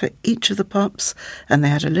up for each of the pups and they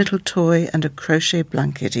had a little toy and a crochet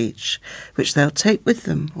blanket each, which they'll take with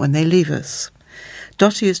them when they leave us.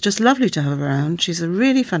 Dottie is just lovely to have around. She's a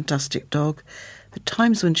really fantastic dog. The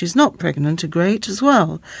times when she's not pregnant are great as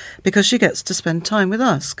well, because she gets to spend time with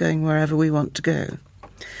us, going wherever we want to go."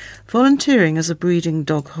 Volunteering as a breeding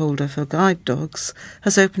dog holder for guide dogs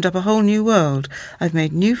has opened up a whole new world. I've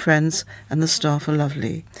made new friends and the staff are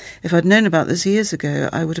lovely. If I'd known about this years ago,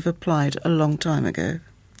 I would have applied a long time ago.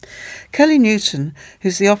 Kelly Newton,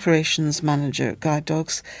 who's the operations manager at Guide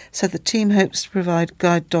Dogs, said the team hopes to provide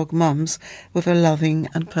guide dog mums with a loving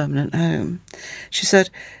and permanent home. She said,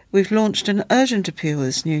 "We've launched an urgent appeal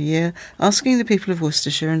this new year, asking the people of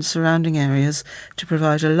Worcestershire and surrounding areas to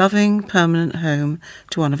provide a loving, permanent home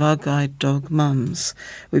to one of our guide dog mums.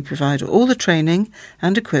 We provide all the training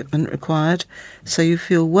and equipment required, so you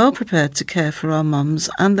feel well prepared to care for our mums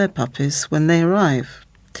and their puppies when they arrive.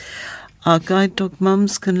 Our guide dog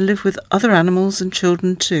mums can live with other animals and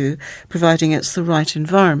children too, providing it's the right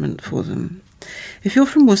environment for them. If you're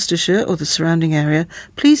from Worcestershire or the surrounding area,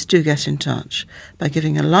 please do get in touch. By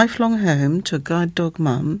giving a lifelong home to a guide dog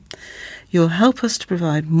mum, you'll help us to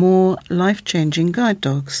provide more life-changing guide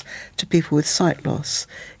dogs to people with sight loss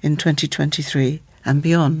in 2023 and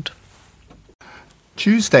beyond."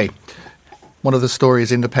 Tuesday, one of the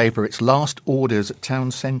stories in the paper, it's last orders at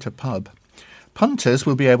Town Centre pub. Punters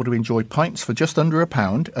will be able to enjoy pints for just under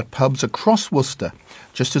 £1 at pubs across Worcester,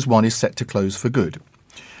 just as one is set to close for good.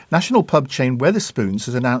 National pub chain Wetherspoons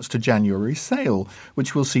has announced a January sale,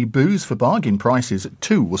 which will see booze for bargain prices at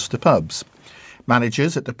 2 Worcester pubs.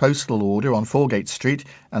 Managers at the Postal Order on Foregate Street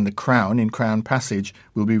and the Crown in Crown Passage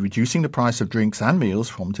will be reducing the price of drinks and meals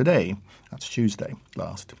from today. That's Tuesday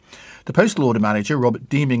last. The Postal Order manager, Robert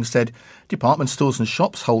Deeming, said department stores and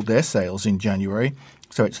shops hold their sales in January,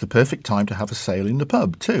 so it's the perfect time to have a sale in the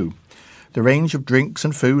pub too. The range of drinks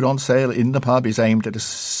and food on sale in the pub is aimed at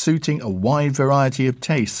suiting a wide variety of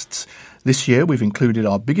tastes. This year we've included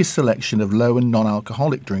our biggest selection of low and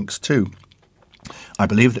non-alcoholic drinks too. I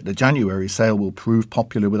believe that the January sale will prove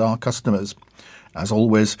popular with our customers. As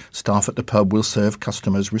always, staff at the pub will serve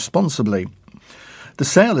customers responsibly. The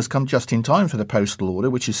sale has come just in time for the Postal Order,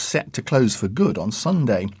 which is set to close for good on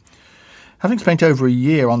Sunday. Having spent over a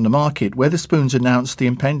year on the market, Wetherspoons announced the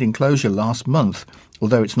impending closure last month,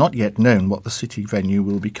 although it's not yet known what the city venue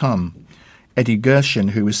will become. Eddie Gershon,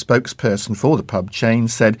 who is spokesperson for the pub chain,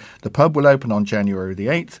 said the pub will open on January the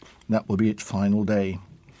 8th, and that will be its final day.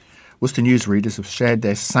 Worcester News readers have shared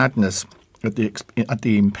their sadness at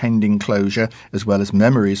the impending closure, as well as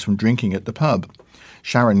memories from drinking at the pub.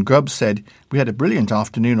 Sharon Grubb said, "We had a brilliant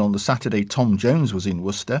afternoon on the Saturday Tom Jones was in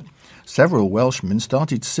Worcester. Several Welshmen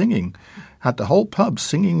started singing, had the whole pub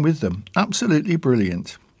singing with them. Absolutely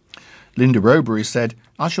brilliant." Linda Robury said,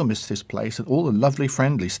 "I shall miss this place and all the lovely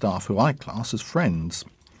friendly staff who I class as friends."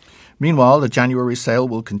 Meanwhile, the January sale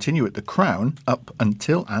will continue at the Crown up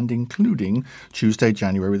until and including Tuesday,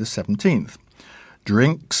 January the 17th.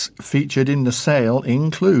 Drinks featured in the sale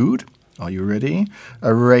include, are you ready?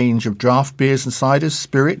 A range of draft beers and ciders,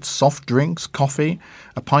 spirits, soft drinks, coffee.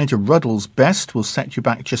 A pint of Ruddle's Best will set you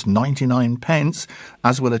back just 99 pence,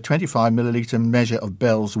 as will a 25ml measure of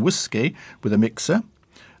Bell's Whiskey with a mixer,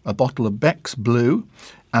 a bottle of Beck's Blue,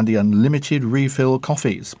 and the unlimited refill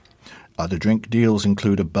coffees. Other drink deals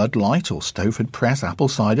include a Bud Light or Stowford Press apple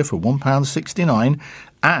cider for £1.69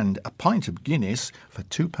 and a pint of Guinness for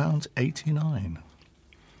 £2.89.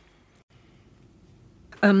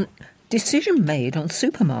 Decision made on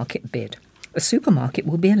supermarket bid. A supermarket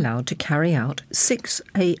will be allowed to carry out 6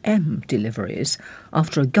 a.m. deliveries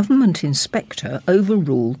after a government inspector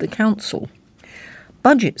overruled the council.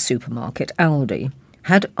 Budget supermarket Aldi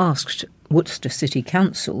had asked Worcester City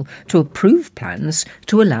Council to approve plans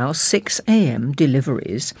to allow 6 a.m.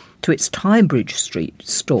 deliveries to its Tybridge Street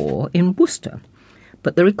store in Worcester,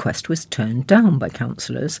 but the request was turned down by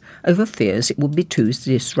councillors over fears it would be too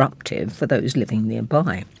disruptive for those living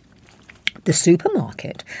nearby. The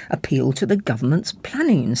supermarket appealed to the government's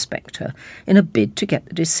planning inspector in a bid to get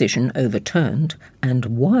the decision overturned and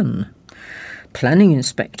won. Planning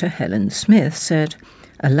Inspector Helen Smith said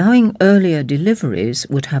allowing earlier deliveries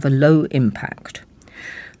would have a low impact.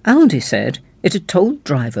 Aldi said it had told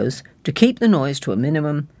drivers to keep the noise to a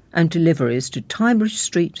minimum and deliveries to Tybridge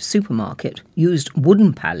Street supermarket used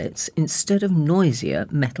wooden pallets instead of noisier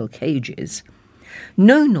metal cages.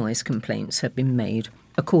 No noise complaints have been made,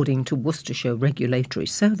 according to Worcestershire Regulatory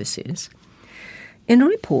Services. In a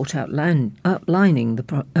report outlining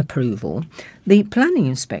the approval, the Planning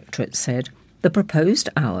Inspectorate said the proposed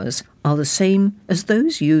hours are the same as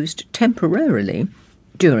those used temporarily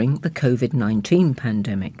during the COVID-19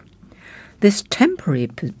 pandemic. This temporary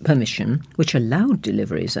permission, which allowed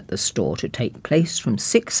deliveries at the store to take place from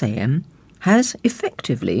 6 a.m, has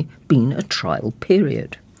effectively been a trial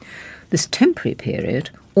period. This temporary period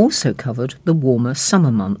also covered the warmer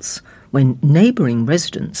summer months, when neighbouring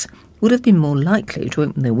residents would have been more likely to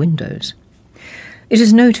open their windows. It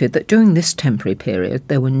is noted that during this temporary period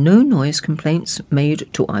there were no noise complaints made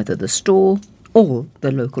to either the store or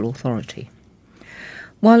the local authority.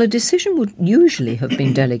 While a decision would usually have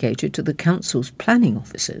been delegated to the council's planning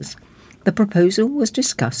officers, the proposal was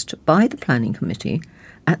discussed by the planning committee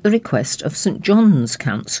at the request of St John's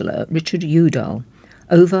councillor Richard Udall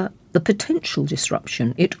over the potential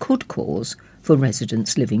disruption it could cause for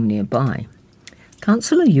residents living nearby.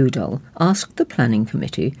 Councillor Udall asked the planning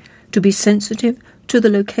committee to be sensitive to the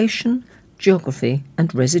location, geography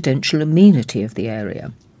and residential amenity of the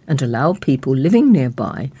area and allow people living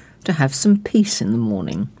nearby to have some peace in the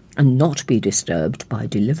morning and not be disturbed by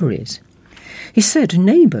deliveries. He said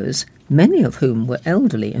neighbours, many of whom were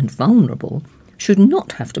elderly and vulnerable, should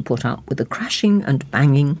not have to put up with the crashing and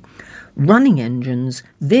banging, running engines,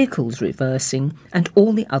 vehicles reversing and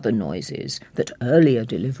all the other noises that earlier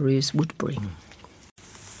deliveries would bring.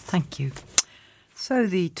 Thank you. So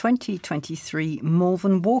the 2023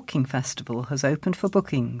 Malvern Walking Festival has opened for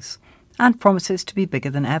bookings and promises to be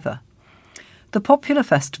bigger than ever. The popular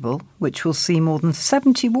festival, which will see more than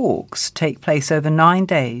 70 walks take place over 9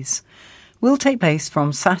 days, will take place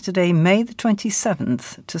from Saturday, May the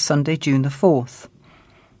 27th to Sunday, June the 4th.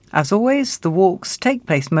 As always, the walks take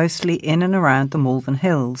place mostly in and around the Malvern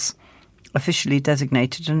Hills, officially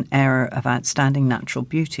designated an area of outstanding natural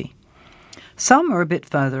beauty. Some are a bit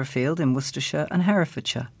further afield in Worcestershire and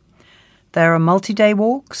Herefordshire. There are multi-day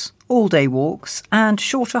walks, all-day walks and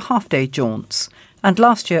shorter half-day jaunts, and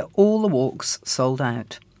last year all the walks sold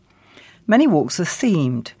out. Many walks are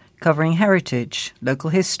themed, covering heritage,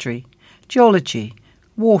 local history, geology,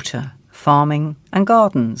 water, farming and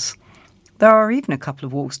gardens. There are even a couple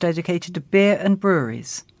of walks dedicated to beer and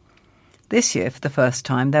breweries. This year, for the first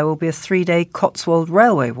time, there will be a 3-day Cotswold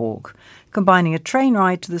Railway walk, combining a train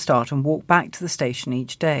ride to the start and walk back to the station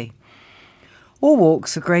each day. All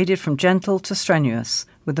walks are graded from gentle to strenuous,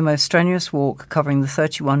 with the most strenuous walk covering the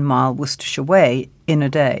 31-mile Worcestershire Way in a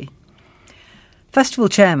day. Festival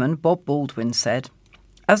chairman Bob Baldwin said,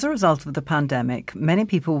 "As a result of the pandemic, many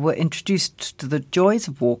people were introduced to the joys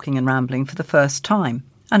of walking and rambling for the first time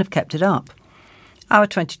and have kept it up. Our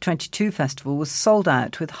 2022 festival was sold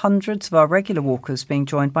out, with hundreds of our regular walkers being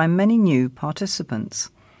joined by many new participants.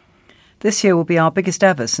 This year will be our biggest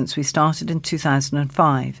ever since we started in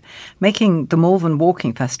 2005, making the Malvern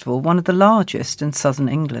Walking Festival one of the largest in southern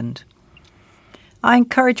England. I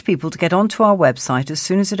encourage people to get onto our website as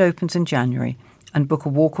soon as it opens in January and book a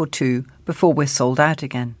walk or two before we're sold out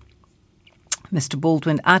again." Mr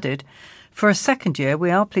Baldwin added, "For a second year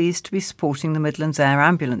we are pleased to be supporting the Midlands Air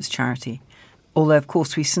Ambulance charity, although of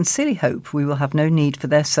course we sincerely hope we will have no need for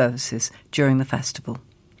their services during the festival."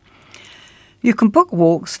 You can book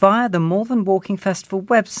walks via the Malvern Walking Festival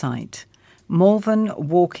website,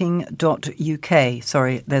 malvernwalking.uk.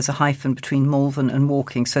 Sorry, there's a hyphen between Malvern and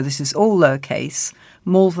walking, so this is all lowercase,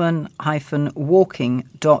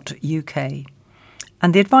 malvern-walking.uk.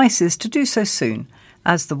 And the advice is to do so soon,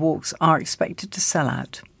 as the walks are expected to sell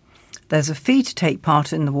out. There's a fee to take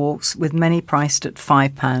part in the walks, with many priced at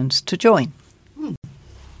 £5 to join.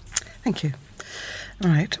 Thank you.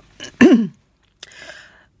 All right.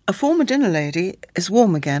 A former dinner lady is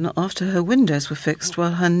warm again after her windows were fixed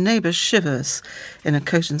while her neighbour shivers in a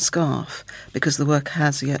coat and scarf because the work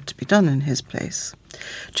has yet to be done in his place.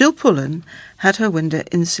 Jill Pullen had her window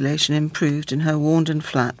insulation improved in her Warndon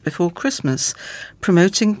flat before Christmas,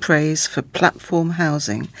 promoting praise for Platform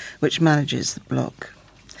Housing, which manages the block.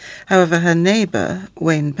 However, her neighbour,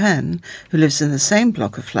 Wayne Penn, who lives in the same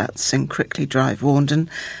block of flats in Crickley Drive, Warndon,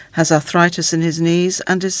 has arthritis in his knees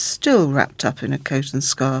and is still wrapped up in a coat and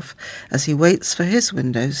scarf as he waits for his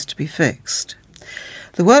windows to be fixed.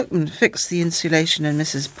 The workmen fixed the insulation in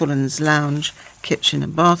Mrs Pullen's lounge, kitchen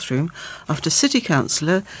and bathroom after City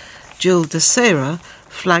Councillor Jill De Serra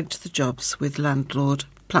flagged the jobs with landlord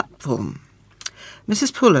Platform.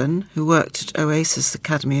 Mrs Pullen, who worked at Oasis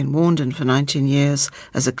Academy in Warndon for 19 years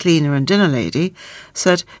as a cleaner and dinner lady,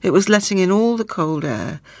 said it was letting in all the cold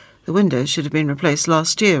air. The windows should have been replaced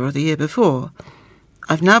last year or the year before.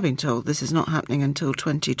 I've now been told this is not happening until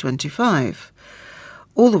 2025.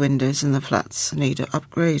 All the windows in the flats need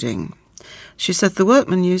upgrading. She said the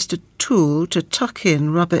workmen used a tool to tuck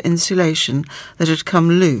in rubber insulation that had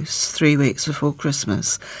come loose 3 weeks before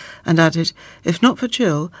Christmas, and added, "If not for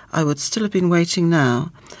Jill, I would still have been waiting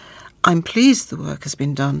now. I'm pleased the work has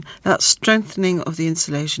been done. That strengthening of the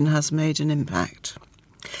insulation has made an impact."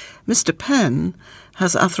 Mr Penn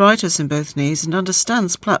has arthritis in both knees and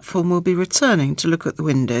understands Platform will be returning to look at the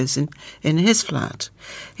windows in his flat.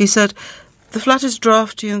 He said, The flat is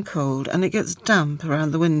draughty and cold, and it gets damp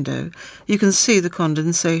around the window. You can see the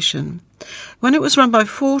condensation. When it was run by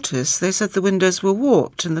Fortis, they said the windows were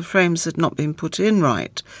warped and the frames had not been put in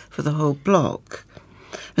right for the whole block.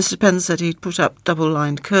 Mr. Penn said he'd put up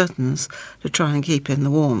double-lined curtains to try and keep in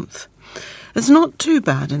the warmth. It's not too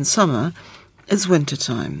bad in summer. It's winter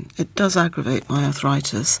time. It does aggravate my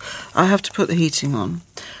arthritis. I have to put the heating on.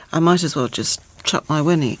 I might as well just chuck my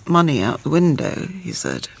money out the window, he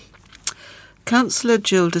said. Councillor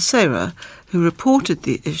Jill de Serra, who reported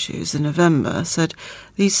the issues in November, said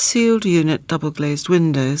these sealed unit double-glazed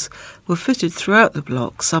windows were fitted throughout the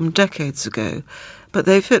block some decades ago, but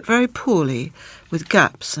they fit very poorly with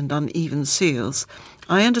gaps and uneven seals.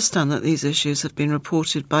 I understand that these issues have been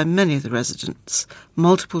reported by many of the residents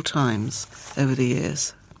multiple times over the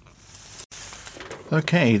years.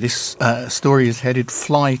 OK, this story is headed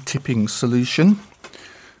Fly Tipping Solution,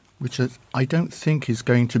 which I don't think is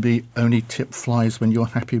going to be only tip flies when you're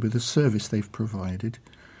happy with the service they've provided.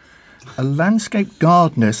 A landscape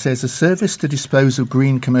gardener says a service to dispose of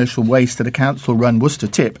green commercial waste at a council-run Worcester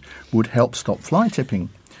tip would help stop fly tipping.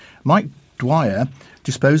 Mike Dwyer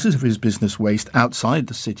disposes of his business waste outside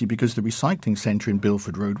the city because the recycling centre in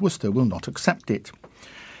Bilford Road, Worcester, will not accept it.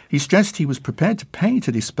 He stressed he was prepared to pay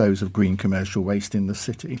to dispose of green commercial waste in the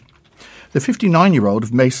city. The 59-year-old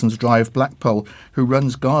of Masons Drive, Blackpool, who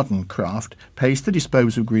runs Garden Craft, pays to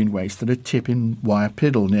dispose of green waste at a tip in Wyre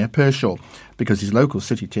Piddle near Pershore because his local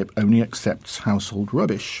city tip only accepts household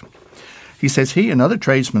rubbish. He says he and other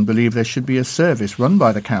tradesmen believe there should be a service run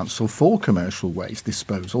by the council for commercial waste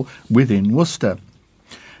disposal within Worcester.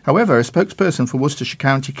 However, a spokesperson for Worcestershire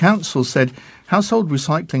County Council said household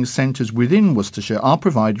recycling centres within Worcestershire are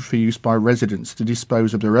provided for use by residents to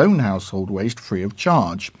dispose of their own household waste free of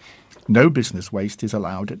charge. No business waste is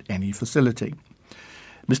allowed at any facility.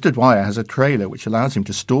 Mr. Dwyer has a trailer which allows him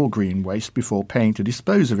to store green waste before paying to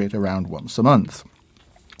dispose of it around once a month.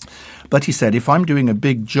 But he said, if I'm doing a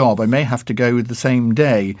big job, I may have to go the same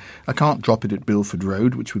day. I can't drop it at Bilford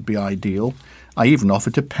Road, which would be ideal. I even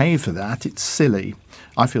offered to pay for that. It's silly.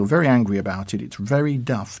 I feel very angry about it. It's very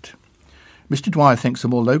daft. Mr. Dwyer thinks a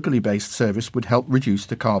more locally based service would help reduce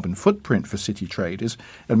the carbon footprint for city traders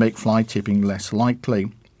and make fly tipping less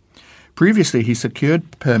likely. Previously, he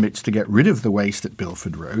secured permits to get rid of the waste at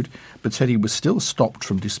Bilford Road, but said he was still stopped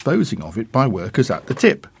from disposing of it by workers at the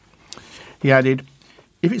tip. He added,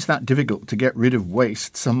 if it's that difficult to get rid of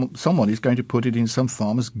waste, someone is going to put it in some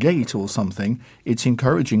farmer's gate or something. It's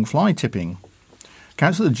encouraging fly tipping.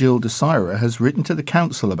 Councillor Jill de Serra has written to the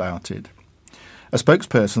council about it. A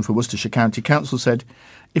spokesperson for Worcestershire County Council said,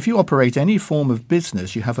 if you operate any form of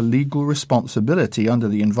business, you have a legal responsibility under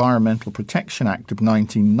the Environmental Protection Act of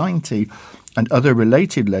 1990 and other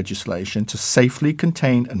related legislation to safely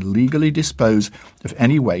contain and legally dispose of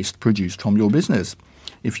any waste produced from your business.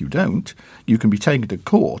 If you don't, you can be taken to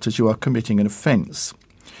court as you are committing an offence.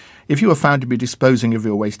 If you are found to be disposing of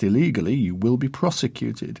your waste illegally, you will be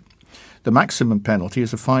prosecuted. The maximum penalty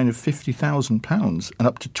is a fine of £50,000 and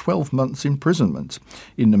up to 12 months imprisonment.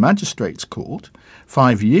 In the Magistrates' Court,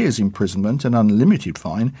 5 years imprisonment and unlimited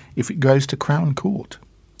fine if it goes to Crown Court.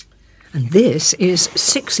 And this is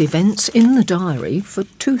 6 events in the diary for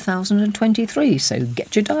 2023, so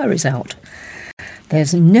get your diaries out.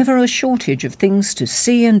 There's never a shortage of things to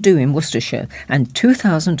see and do in Worcestershire, and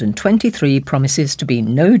 2023 promises to be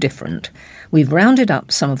no different. We've rounded up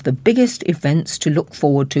some of the biggest events to look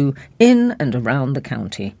forward to in and around the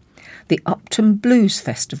county. The Upton Blues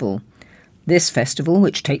Festival. This festival,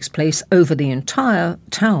 which takes place over the entire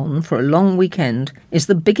town for a long weekend, is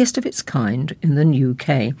the biggest of its kind in the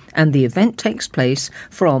UK, and the event takes place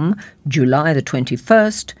from July the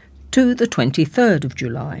 21st to the 23rd of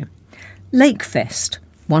July. Lakefest,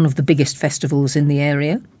 one of the biggest festivals in the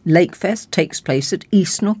area. Lakefest takes place at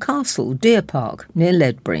Eastnor Castle, Deer Park, near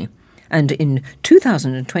Ledbury. And in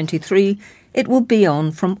 2023, it will be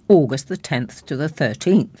on from August the 10th to the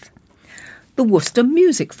 13th. The Worcester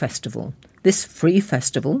Music Festival. This free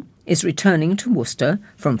festival is returning to Worcester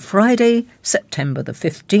from Friday, September the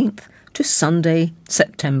 15th to Sunday,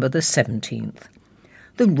 September the 17th.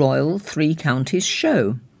 The Royal Three Counties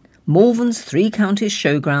Show. Malvern's Three Counties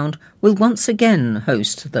Showground will once again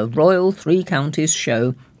host the Royal Three Counties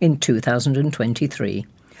Show in 2023.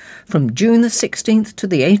 From June the 16th to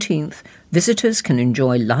the 18th, visitors can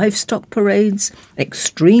enjoy livestock parades,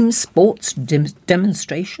 extreme sports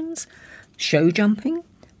demonstrations, show jumping,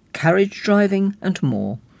 carriage driving and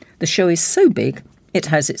more. The show is so big it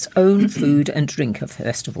has its own food and drink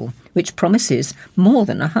festival, which promises more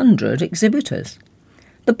than 100 exhibitors.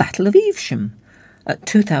 The Battle of Evesham, a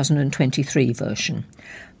 2023 version.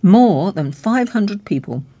 More than 500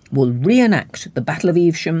 people will reenact the Battle of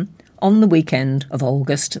Evesham on the weekend of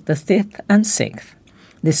August the 5th and 6th.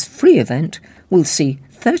 This free event will see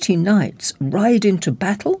 30 knights ride into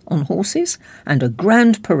battle on horses and a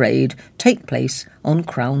grand parade take place on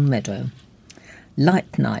Crown Meadow.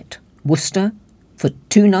 Light Night, Worcester. For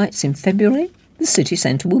 2 nights in February, the city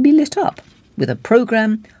centre will be lit up with a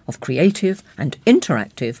programme of creative and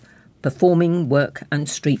interactive performing work and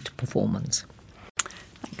street performance.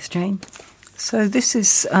 Thanks, Jane. So this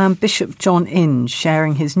is Bishop John Inge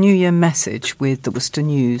sharing his New Year message with the Worcester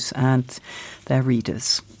News and their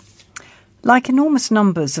readers. Like enormous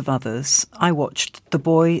numbers of others, I watched The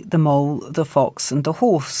Boy, the Mole, the Fox and the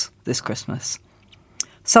Horse this Christmas.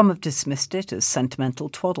 Some have dismissed it as sentimental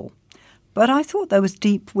twaddle, but I thought there was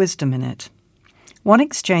deep wisdom in it. One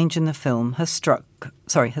exchange in the film has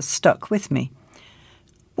stuck with me.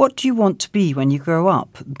 "What do you want to be when you grow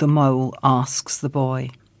up?" the mole asks the boy.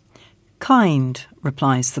 "Kind,"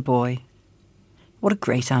 replies the boy. What a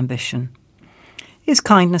great ambition. Is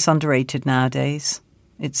kindness underrated nowadays?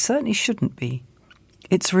 It certainly shouldn't be.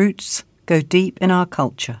 Its roots go deep in our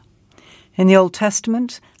culture. In the Old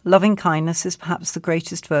Testament, loving kindness is perhaps the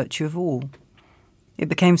greatest virtue of all. It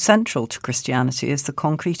became central to Christianity as the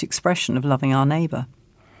concrete expression of loving our neighbour.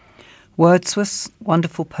 Wordsworth's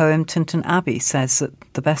wonderful poem Tintern Abbey says that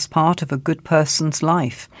the best part of a good person's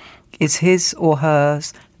life is his or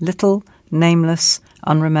hers little, nameless,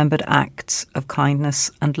 unremembered acts of kindness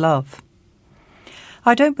and love.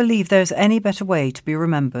 I don't believe there is any better way to be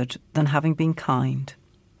remembered than having been kind.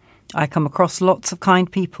 I come across lots of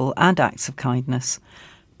kind people and acts of kindness,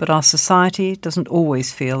 but our society doesn't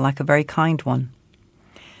always feel like a very kind one.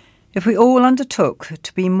 If we all undertook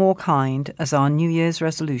to be more kind as our New Year's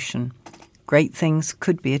resolution, great things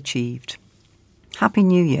could be achieved. Happy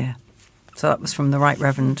New Year. So that was from the Right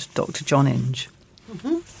Reverend Dr. John Inge.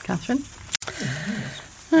 Catherine?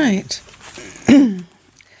 Right.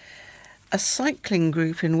 A cycling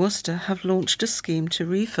group in Worcester have launched a scheme to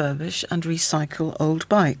refurbish and recycle old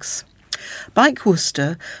bikes. Bike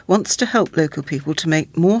Worcester wants to help local people to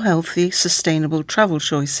make more healthy, sustainable travel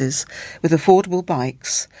choices with affordable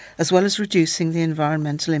bikes, as well as reducing the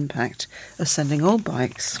environmental impact of sending old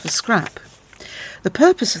bikes for scrap. The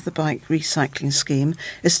purpose of the bike recycling scheme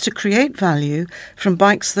is to create value from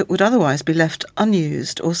bikes that would otherwise be left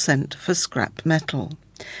unused or sent for scrap metal.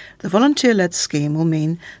 The volunteer-led scheme will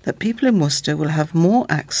mean that people in Worcester will have more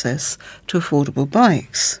access to affordable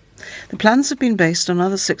bikes. The plans have been based on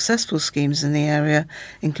other successful schemes in the area,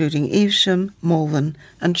 including Evesham, Malvern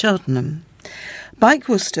and Cheltenham. Bike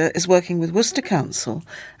Worcester is working with Worcester Council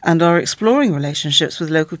and are exploring relationships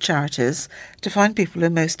with local charities to find people who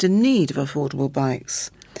are most in need of affordable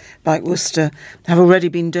bikes. Bike Worcester have already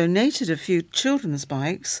been donated a few children's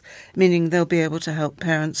bikes, meaning they'll be able to help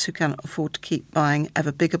parents who cannot afford to keep buying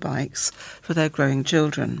ever bigger bikes for their growing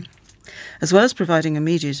children. As well as providing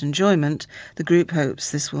immediate enjoyment, the group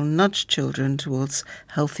hopes this will nudge children towards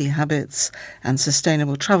healthy habits and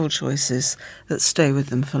sustainable travel choices that stay with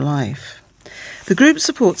them for life. The group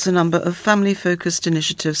supports a number of family-focused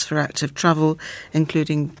initiatives for active travel,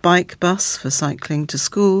 including Bike Bus for cycling to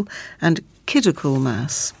school and Kiddercool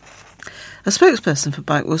Mass. A spokesperson for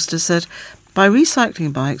Bike Worcester said, "By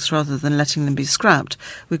recycling bikes rather than letting them be scrapped,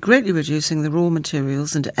 we're greatly reducing the raw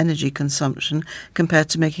materials and energy consumption compared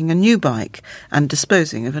to making a new bike and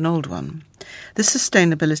disposing of an old one. This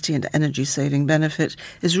sustainability and energy-saving benefit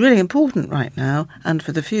is really important right now and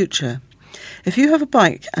for the future. If you have a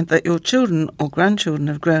bike and that your children or grandchildren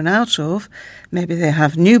have grown out of, maybe they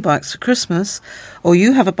have new bikes for Christmas, or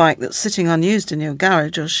you have a bike that's sitting unused in your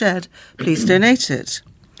garage or shed, please donate it.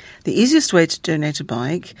 The easiest way to donate a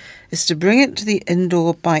bike is to bring it to the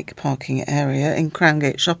indoor bike parking area in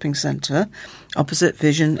Crowngate Shopping Centre, opposite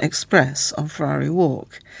Vision Express on Friary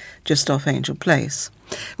Walk, just off Angel Place.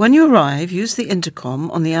 When you arrive, use the intercom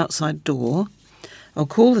on the outside door or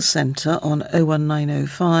call the centre on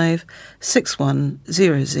 01905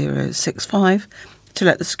 610065 to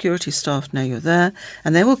let the security staff know you're there,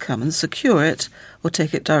 and they will come and secure it or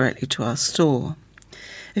take it directly to our store.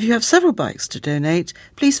 If you have several bikes to donate,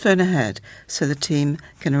 please phone ahead so the team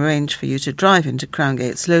can arrange for you to drive into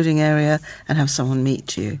Crowngate's loading area and have someone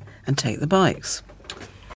meet you and take the bikes."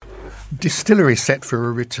 Distillery set for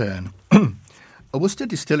a return. A Worcester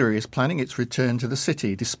distillery is planning its return to the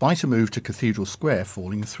city despite a move to Cathedral Square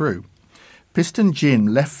falling through. Piston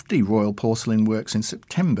Gin left the Royal Porcelain Works in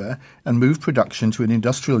September and moved production to an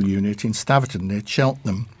industrial unit in Staverton near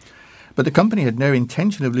Cheltenham. But the company had no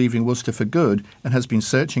intention of leaving Worcester for good and has been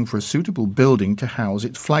searching for a suitable building to house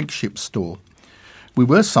its flagship store. We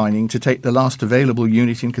were signing to take the last available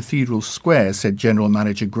unit in Cathedral Square, said General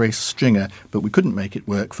Manager Grace Stringer, but we couldn't make it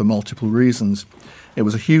work for multiple reasons. It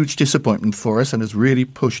was a huge disappointment for us and has really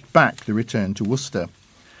pushed back the return to Worcester.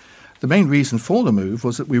 The main reason for the move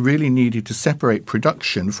was that we really needed to separate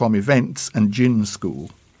production from events and gin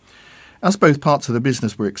school. As both parts of the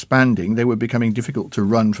business were expanding, they were becoming difficult to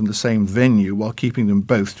run from the same venue while keeping them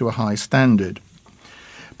both to a high standard.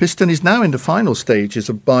 Piston is now in the final stages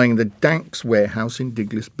of buying the Danks warehouse in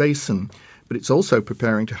Diglis Basin, but it's also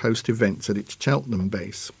preparing to host events at its Cheltenham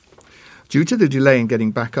base. Due to the delay in getting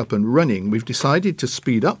back up and running, we've decided to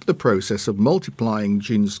speed up the process of multiplying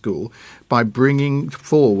Gin School by bringing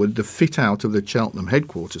forward the fit-out of the Cheltenham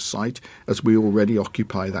headquarters site, as we already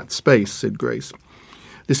occupy that space, said Grace.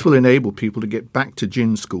 This will enable people to get back to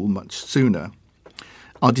Gin School much sooner.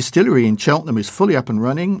 Our distillery in Cheltenham is fully up and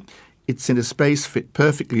running. It's in a space fit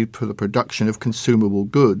perfectly for the production of consumable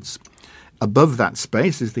goods. Above that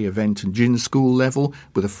space is the event and gin school level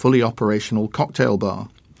with a fully operational cocktail bar.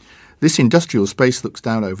 This industrial space looks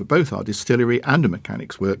down over both our distillery and a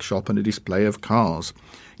mechanics workshop and a display of cars.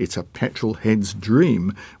 It's a petrol head's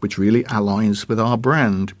dream, which really aligns with our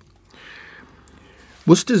brand.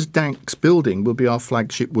 Worcester's Danks building will be our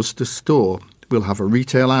flagship Worcester store. We'll have a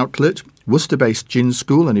retail outlet, Worcester-based gin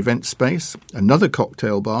school and event space, another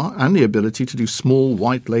cocktail bar, and the ability to do small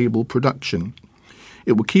white label production.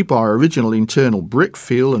 It will keep our original internal brick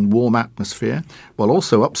feel and warm atmosphere, while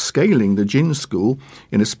also upscaling the gin school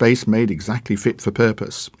in a space made exactly fit for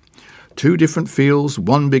purpose. 2 different feels,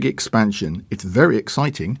 1 big expansion. It's very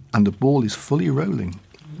exciting, and the ball is fully rolling.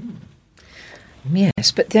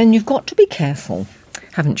 Yes, but then you've got to be careful,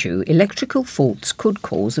 haven't you? Electrical faults could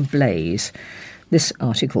cause a blaze. This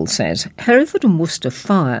article says, Hereford and Worcester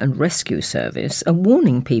Fire and Rescue Service are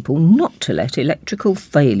warning people not to let electrical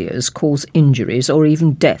failures cause injuries or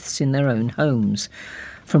even deaths in their own homes.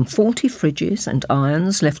 From faulty fridges and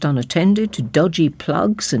irons left unattended to dodgy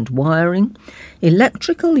plugs and wiring,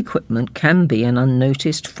 electrical equipment can be an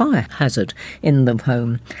unnoticed fire hazard in the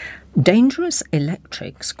home. Dangerous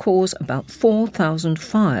electrics cause about 4,000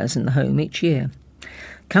 fires in the home each year.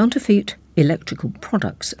 Counterfeit electrical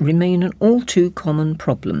products remain an all too common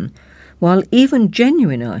problem, while even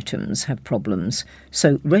genuine items have problems,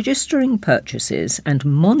 so registering purchases and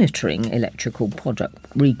monitoring electrical product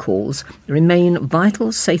recalls remain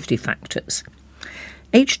vital safety factors.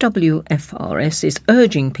 HWFRS is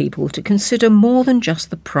urging people to consider more than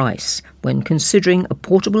just the price when considering a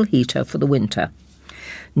portable heater for the winter.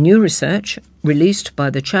 New research, released by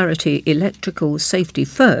the charity Electrical Safety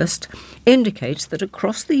First, indicates that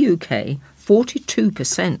across the UK,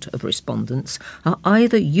 42% of respondents are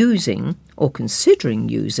either using or considering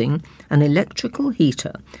using an electrical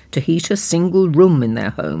heater to heat a single room in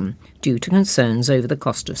their home due to concerns over the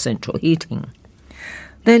cost of central heating.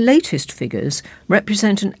 Their latest figures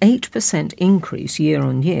represent an 8% increase year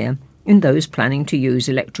on year in those planning to use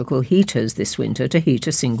electrical heaters this winter to heat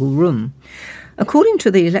a single room. According to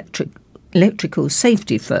the Electrical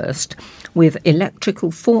Safety First, with electrical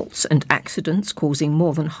faults and accidents causing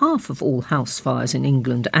more than half of all house fires in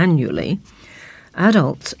England annually,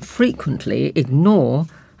 adults frequently ignore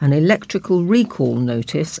an electrical recall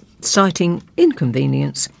notice citing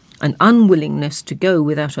inconvenience, an unwillingness to go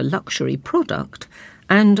without a luxury product,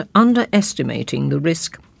 and underestimating the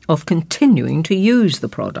risk of continuing to use the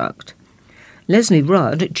product. Leslie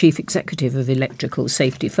Rudd, Chief Executive of Electrical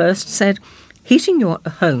Safety First, said, "Heating your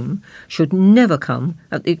home should never come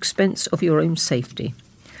at the expense of your own safety.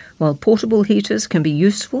 While portable heaters can be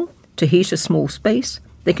useful to heat a small space,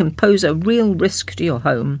 they can pose a real risk to your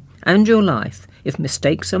home and your life if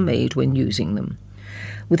mistakes are made when using them."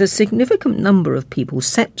 With a significant number of people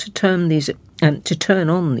set to turn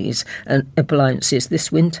on these appliances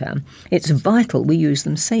this winter, it's vital we use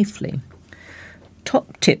them safely.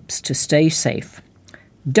 Top tips to stay safe.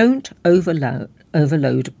 Don't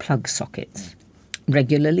overload plug sockets.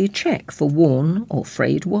 Regularly check for worn or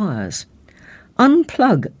frayed wires.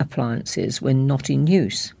 Unplug appliances when not in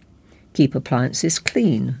use. Keep appliances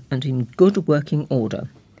clean and in good working order.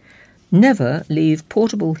 Never leave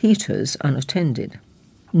portable heaters unattended.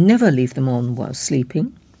 Never leave them on while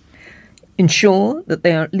sleeping. Ensure that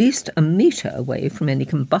they are at least a metre away from any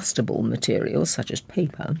combustible materials such as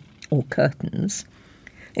paper or curtains.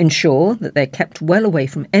 Ensure that they're kept well away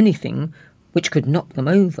from anything which could knock them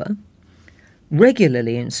over.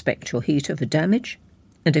 Regularly inspect your heater for damage,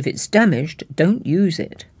 and if it's damaged, don't use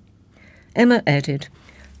it. Emma added,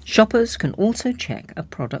 shoppers can also check a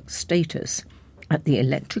product's status at the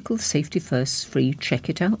Electrical Safety First free Check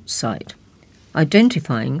It Out site.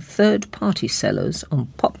 identifying third-party sellers on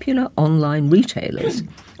popular online retailers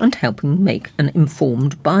and helping make an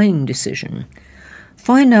informed buying decision.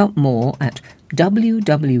 Find out more at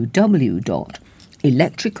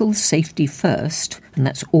www.electricalsafetyfirst, and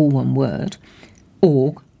that's all one word,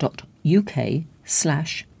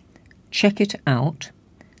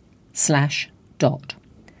 org.uk/checkitout/.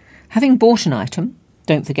 Having bought an item,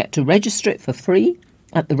 don't forget to register it for free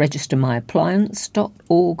at the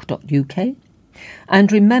registermyappliance.org.uk.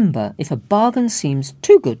 And remember, if a bargain seems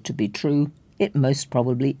too good to be true, it most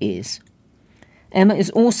probably is. Emma is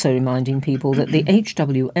also reminding people that the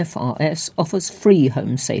HWFRS offers free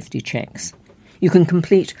home safety checks. You can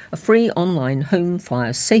complete a free online home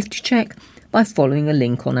fire safety check by following a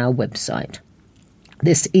link on our website.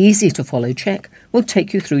 This easy-to-follow check will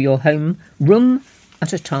take you through your home, room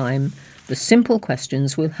at a time. The simple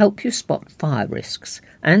questions will help you spot fire risks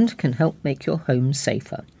and can help make your home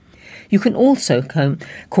safer. You can also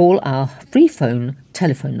call our free phone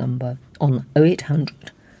telephone number on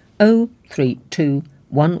 0800 032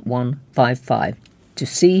 1155 to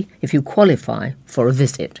see if you qualify for a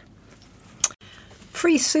visit.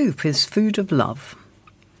 Free soup is food of love.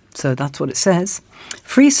 So that's what it says.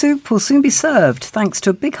 Free soup will soon be served thanks to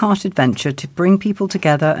a big-hearted venture to bring people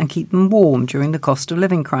together and keep them warm during the cost of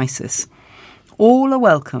living crisis. All are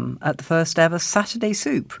welcome at the first ever Saturday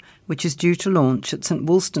Soup, which is due to launch at St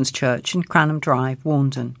Wolstan's Church in Cranham Drive,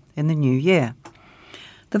 Warndon, in the new year.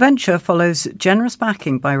 The venture follows generous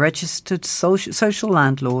backing by registered social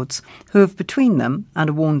landlords who have between them and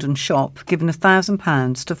a Warndon shop given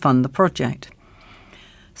 £1,000 to fund the project.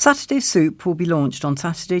 Saturday Soup will be launched on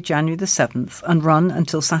Saturday, January the 7th and run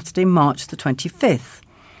until Saturday, March the 25th.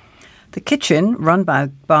 The kitchen, run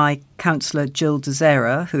by Councillor Jill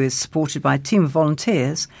Desera, who is supported by a team of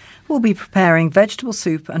volunteers, will be preparing vegetable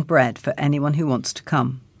soup and bread for anyone who wants to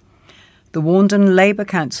come. The Warndon Labour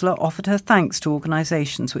councillor offered her thanks to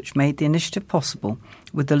organisations which made the initiative possible,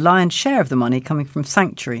 with the lion's share of the money coming from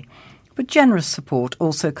Sanctuary, but generous support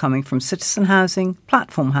also coming from Citizen Housing,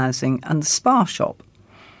 Platform Housing and the Spa Shop.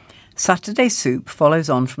 Saturday Soup follows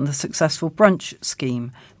on from the successful brunch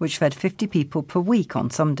scheme, which fed 50 people per week on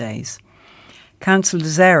some days. Councillor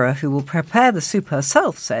Zara, who will prepare the soup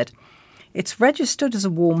herself, said, "It's registered as a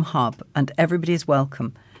warm hub and everybody is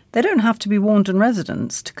welcome. They don't have to be Warndon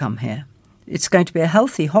residents to come here. It's going to be a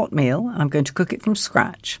healthy hot meal. I'm going to cook it from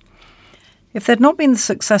scratch." If there'd not been the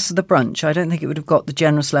success of the brunch, I don't think it would have got the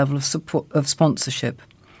generous level of support of sponsorship.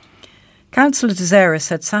 Councillor Desera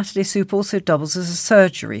said Saturday Soup also doubles as a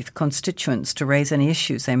surgery for constituents to raise any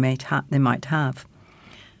issues they might have.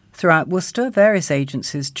 Throughout Worcester, various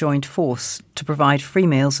agencies joined force to provide free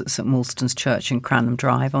meals at St Wolstan's Church in Cranham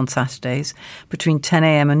Drive on Saturdays between 10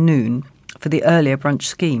 a.m. and noon for the earlier brunch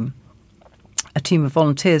scheme. A team of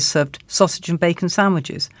volunteers served sausage and bacon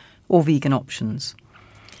sandwiches or vegan options.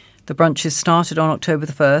 The brunches started on October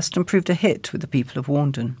the 1st and proved a hit with the people of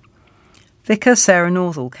Warndon. Vicar Sarah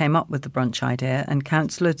Northall came up with the brunch idea and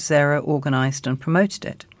Councillor Zara organised and promoted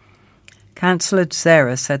it. Councillor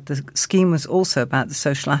Zara said the scheme was also about the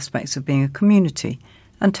social aspects of being a community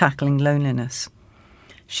and tackling loneliness.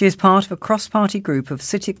 She is part of a cross-party group of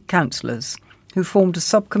city councillors who formed a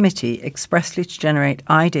subcommittee expressly to generate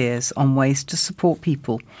ideas on ways to support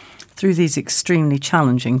people through these extremely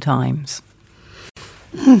challenging times.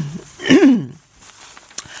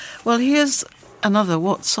 Well, here's another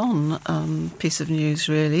What's On piece of news,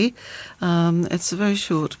 really. It's a very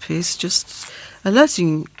short piece, just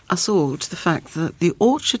alerting us all to the fact that the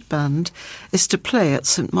Orchard Band is to play at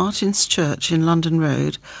St Martin's Church in London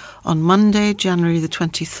Road on Monday, January the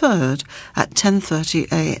 23rd at 10:30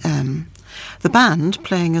 a.m. The band,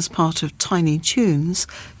 playing as part of Tiny Tunes,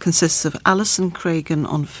 consists of Alison Cragen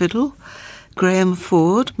on fiddle, Graham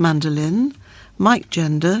Ford, mandolin, Mike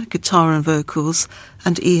Gender, guitar and vocals,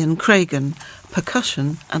 and Ian Cragen,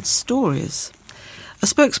 percussion and stories. A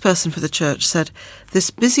spokesperson for the church said, "This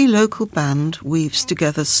busy local band weaves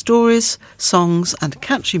together stories, songs and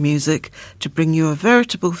catchy music to bring you a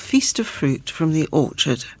veritable feast of fruit from the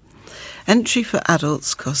orchard. Entry for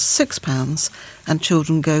adults costs £6 and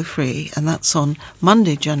children go free, and that's on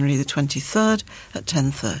Monday, January the 23rd at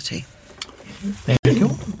 10:30. There you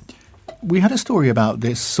go. We had a story about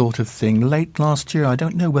this sort of thing late last year. I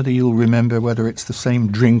don't know whether you'll remember whether it's the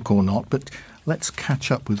same drink or not, but let's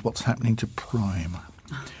catch up with what's happening to Prime.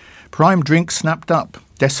 Prime drink snapped up.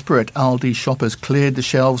 Desperate Aldi shoppers cleared the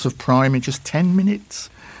shelves of Prime in just 10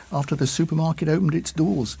 minutes after the supermarket opened its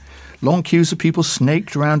doors. Long queues of people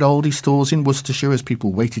snaked around Aldi stores in Worcestershire as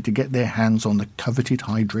people waited to get their hands on the coveted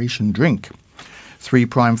hydration drink. 3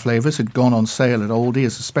 Prime flavours had gone on sale at Aldi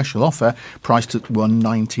as a special offer, priced at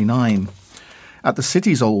 £1.99. At the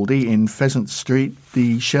City's Aldi in Pheasant Street,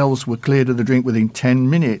 the shelves were cleared of the drink within 10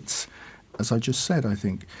 minutes. As I just said, I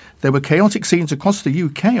think. There were chaotic scenes across the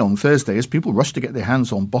UK on Thursday as people rushed to get their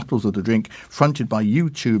hands on bottles of the drink fronted by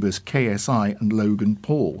YouTubers KSI and Logan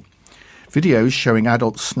Paul. Videos showing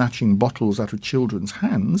adults snatching bottles out of children's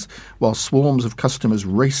hands while swarms of customers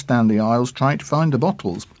raced down the aisles trying to find the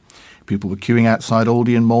bottles. People were queuing outside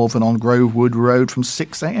Aldi in Malvern on Grovewood Road from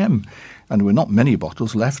 6 a.m. and there were not many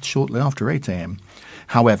bottles left shortly after 8 a.m.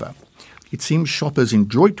 However, it seems shoppers in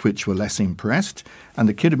Droitwich were less impressed and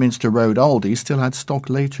the Kidderminster Road Aldi still had stock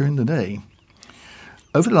later in the day.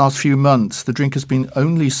 Over the last few months, the drink has been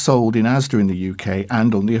only sold in Asda in the UK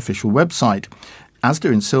and on the official website.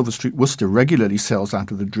 Asda in Silver Street, Worcester regularly sells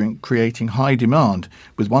out of the drink, creating high demand,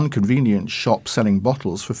 with one convenience shop selling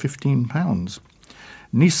bottles for £15.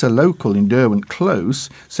 Nisa Local in Derwent Close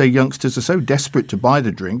say youngsters are so desperate to buy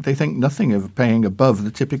the drink they think nothing of paying above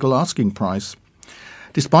the typical asking price.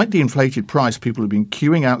 Despite the inflated price, people have been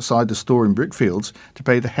queuing outside the store in Brickfields to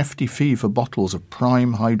pay the hefty fee for bottles of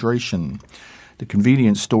prime hydration. The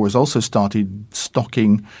convenience store has also started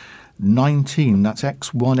stocking 19, that's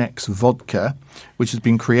X1X vodka, which has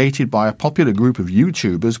been created by a popular group of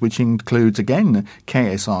YouTubers, which includes, again,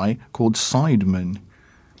 KSI, called Sidemen.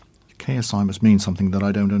 KSI must mean something that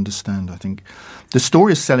I don't understand, I think. The store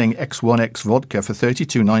is selling X1X vodka for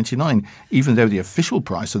 $32.99, even though the official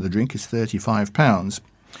price of the drink is £35.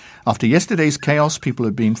 After yesterday's chaos, people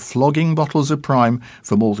have been flogging bottles of Prime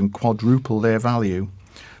for more than quadruple their value.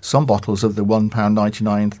 Some bottles of the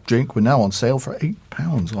 £1.99 drink were now on sale for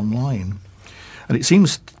 £8 online. And it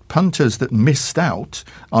seems punters that missed out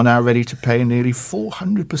are now ready to pay a nearly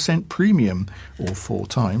 400% premium, or 4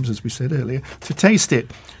 times, as we said earlier, to taste it,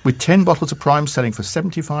 with 10 bottles of Prime selling for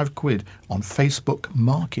 £75 on Facebook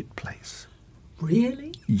Marketplace.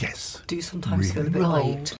 Really? Yes. Do you sometimes feel a bit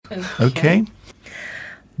Right. old? Okay.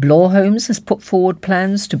 Bloor Homes has put forward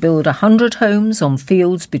plans to build 100 homes on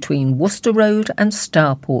fields between Worcester Road and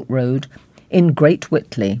Stourport Road in Great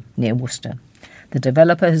Whitley, near Worcester. The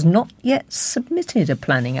developer has not yet submitted a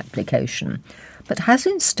planning application, but has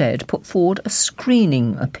instead put forward a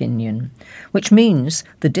screening opinion, which means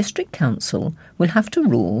the District Council will have to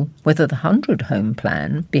rule whether the 100-home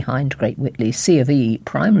plan behind Great Whitley C of E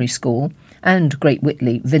Primary School and Great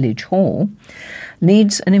Whitley Village Hall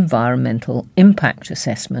needs an environmental impact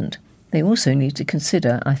assessment. They also need to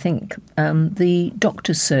consider, I think, the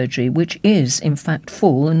doctor's surgery, which is, in fact,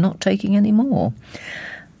 full and not taking any more.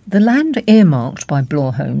 The land earmarked by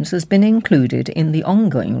Bloor Homes has been included in the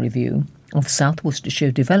ongoing review of the South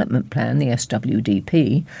Worcestershire Development Plan, the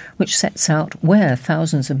SWDP, which sets out where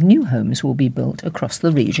thousands of new homes will be built across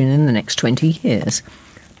the region in the next 20 years,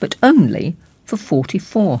 but only for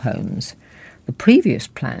 44 homes. The previous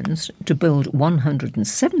plans to build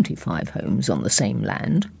 175 homes on the same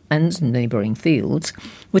land and neighbouring fields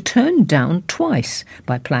were turned down twice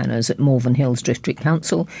by planners at Malvern Hills District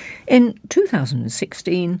Council in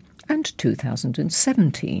 2016 and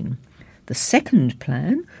 2017. The second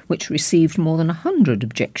plan, which received more than 100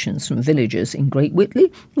 objections from villagers in Great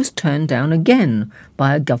Whitley, was turned down again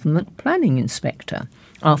by a government planning inspector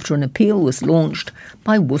after an appeal was launched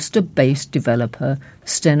by Worcester-based developer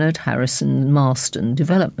Stennard Harrison Marston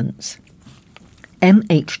Developments.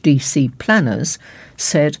 MHDC planners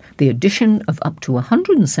said the addition of up to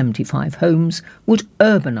 175 homes would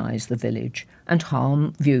urbanise the village and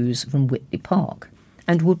harm views from Whitley Park,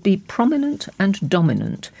 and would be prominent and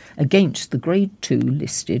dominant against the Grade 2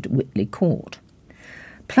 listed Whitley Court.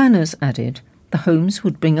 Planners added the homes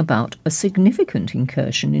would bring about a significant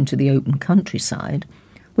incursion into the open countryside,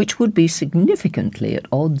 which would be significantly at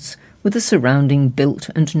odds with the surrounding built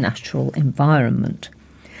and natural environment.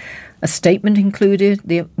 A statement included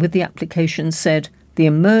with the application said, the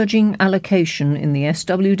emerging allocation in the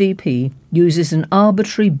SWDP uses an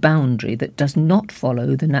arbitrary boundary that does not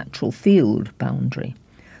follow the natural field boundary.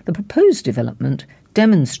 The proposed development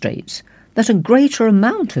demonstrates that a greater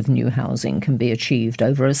amount of new housing can be achieved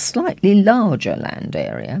over a slightly larger land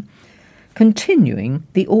area, continuing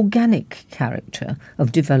the organic character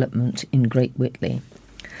of development in Great Whitley.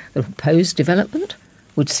 The proposed development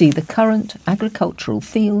would see the current agricultural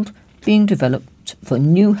field being developed for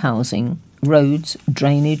new housing, roads,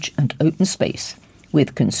 drainage and open space,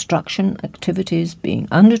 with construction activities being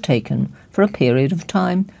undertaken for a period of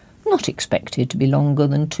time not expected to be longer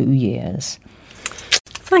than 2 years.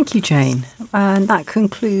 Thank you, Jane. And that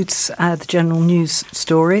concludes the general news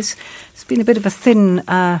stories. It's been a bit of a thin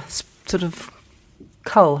sort of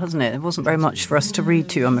cull, hasn't it? There wasn't very much for us to read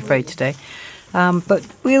to, I'm afraid, today. But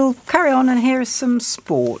we'll carry on, and here is some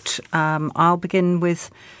sport. I'll begin with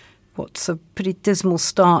what's a pretty dismal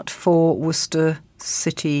start for Worcester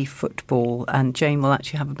City football, and Jane will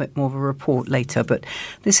actually have a bit more of a report later, but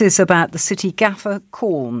this is about the City gaffer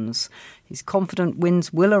Corns. He's confident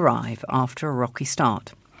wins will arrive after a rocky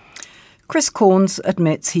start. Chris Corns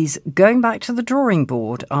admits he's going back to the drawing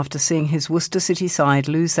board after seeing his Worcester City side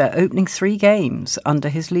lose their opening 3 games under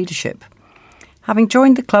his leadership. Having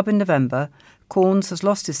joined the club in November, Corns has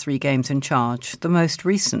lost his 3 games in charge, the most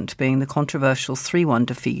recent being the controversial 3-1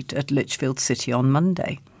 defeat at Lichfield City on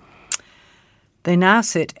Monday. They now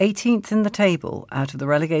sit 18th in the table out of the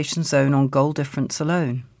relegation zone on goal difference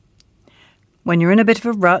alone. When you're in a bit of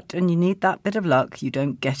a rut and you need that bit of luck, you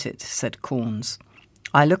don't get it, said Corns.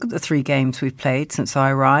 I look at the 3 games we've played since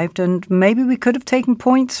I arrived and maybe we could have taken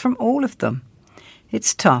points from all of them.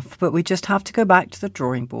 It's tough, but we just have to go back to the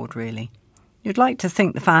drawing board, really. You'd like to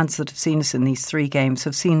think the fans that have seen us in these 3 games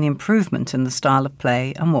have seen the improvement in the style of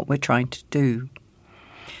play and what we're trying to do.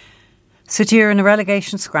 City are in a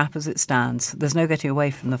relegation scrap as it stands. There's no getting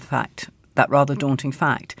away from that rather daunting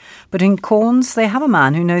fact. But in Corns, they have a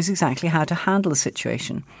man who knows exactly how to handle the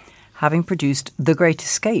situation, having produced The Great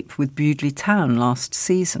Escape with Bewdley Town last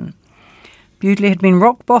season. Bewdley had been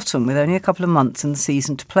rock bottom with only a couple of months in the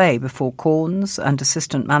season to play before Corns and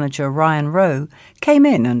assistant manager Ryan Rowe came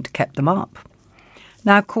in and kept them up.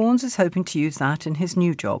 Now Corns is hoping to use that in his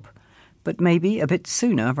new job, but maybe a bit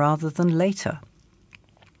sooner rather than later.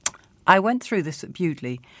 I went through this at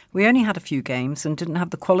Bewdley. We only had a few games and didn't have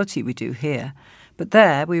the quality we do here. But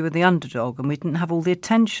there we were the underdog and we didn't have all the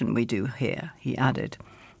attention we do here, he added.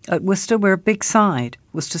 At Worcester we're a big side.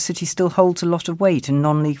 Worcester City still holds a lot of weight in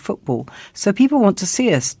non-league football, so people want to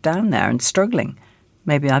see us down there and struggling.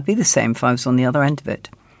 Maybe I'd be the same if I was on the other end of it.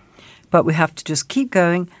 But we have to just keep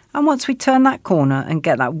going, and once we turn that corner and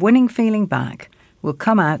get that winning feeling back, we'll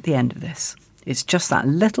come out the end of this. It's just that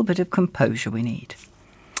little bit of composure we need.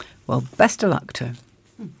 Well, best of luck to him.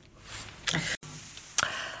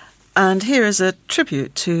 And here is a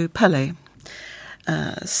tribute to Pelé.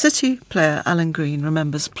 City player Alan Green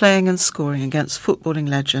remembers playing and scoring against footballing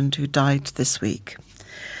legend who died this week.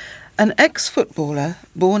 An ex-footballer,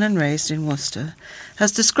 born and raised in Worcester,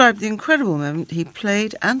 has described the incredible moment he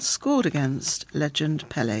played and scored against legend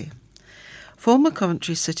Pelé. Former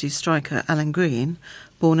Coventry City striker Alan Green,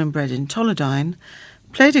 born and bred in Tolladine,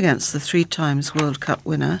 played against the 3 times World Cup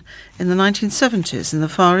winner in the 1970s in the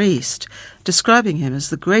Far East, describing him as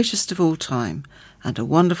the greatest of all time and a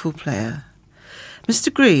wonderful player.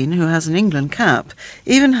 Mr. Green, who has an England cap,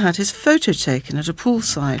 even had his photo taken at a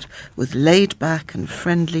poolside with laid-back and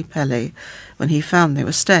friendly Pelé when he found they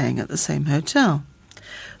were staying at the same hotel.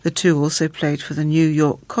 The 2 also played for the New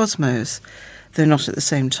York Cosmos, though not at the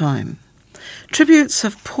same time. Tributes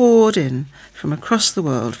have poured in from across the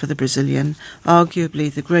world for the Brazilian,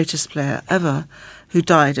 arguably the greatest player ever, who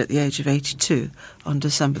died at the age of 82 on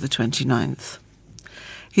December the 29th.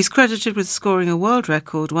 He's credited with scoring a world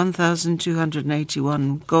record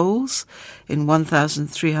 1,281 goals in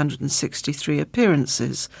 1,363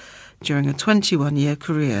 appearances during a 21-year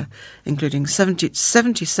career, including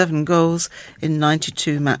 77 goals in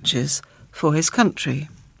 92 matches for his country.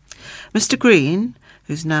 Mr. Green,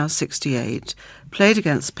 who's now 68, played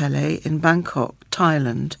against Pelé in Bangkok,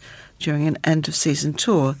 Thailand, during an end-of-season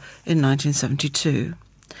tour in 1972.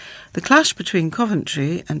 The clash between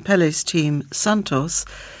Coventry and Pelé's team Santos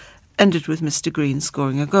ended with Mr. Green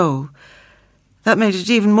scoring a goal. That made it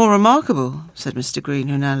even more remarkable, said Mr. Green,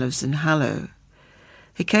 who now lives in Hallow.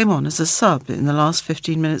 He came on as a sub in the last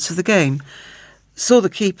 15 minutes of the game, saw the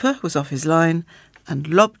keeper was off his line and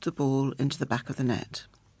lobbed the ball into the back of the net.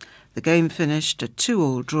 The game finished a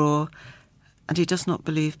 2-2 draw, and he does not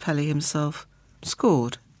believe Pelé himself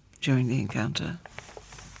scored during the encounter.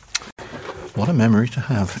 What a memory to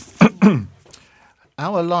have.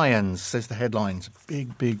 Our Lions, says the headlines.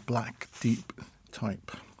 Big, big, black, deep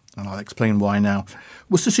type. And I'll explain why now.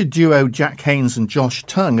 Worcestershire duo Jack Haynes and Josh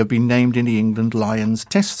Tongue have been named in the England Lions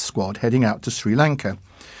test squad heading out to Sri Lanka.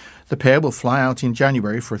 The pair will fly out in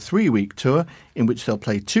January for a 3-week tour in which they'll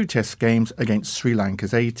play 2 test games against Sri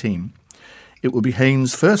Lanka's A-team. It will be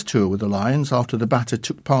Haynes' first tour with the Lions after the batter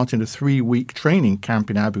took part in a 3-week training camp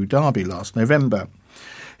in Abu Dhabi last November.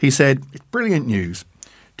 He said, "It's brilliant news.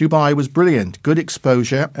 Dubai was brilliant, good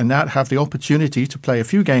exposure, and now to have the opportunity to play a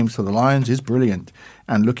few games for the Lions is brilliant,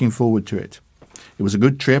 and looking forward to it. It was a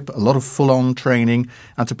good trip, a lot of full-on training,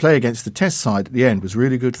 and to play against the test side at the end was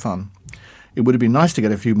really good fun. It would have been nice to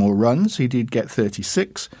get a few more runs. He did get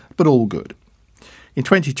 36, but all good." In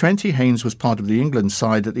 2020, Haynes was part of the England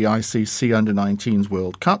side at the ICC Under-19s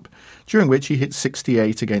World Cup, during which he hit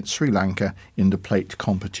 68 against Sri Lanka in the plate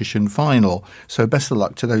competition final. So best of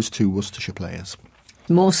luck to those 2 Worcestershire players.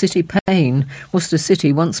 More City pain. Worcester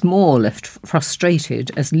City once more left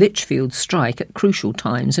frustrated as Lichfield strike at crucial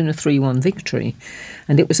times in a 3-1 victory.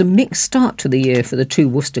 And it was a mixed start to the year for the two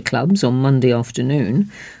Worcester clubs on Monday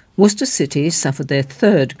afternoon. Worcester City suffered their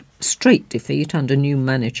third straight defeat under new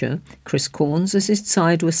manager Chris Corns as his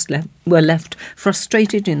side were left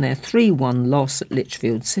frustrated in their 3-1 loss at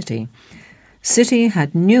Lichfield City. City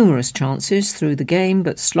had numerous chances through the game,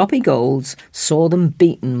 but sloppy goals saw them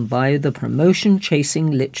beaten by the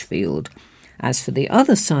promotion-chasing Lichfield. As for the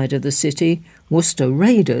other side of the city, Worcester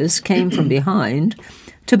Raiders came from behind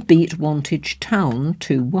to beat Wantage Town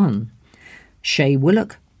 2-1. Shay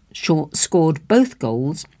Willock scored both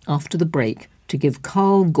goals after the break to give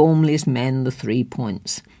Carl Gormley's men the 3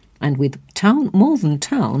 points. And with Malvern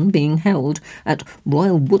Town being held at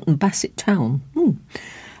Royal Wootton Bassett Town,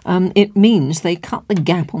 it means they cut the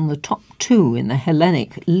gap on the top two in the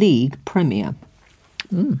Hellenic League Premier.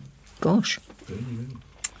 Gosh.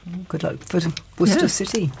 Good luck for Worcester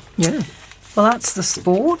City. Yeah. Well, that's the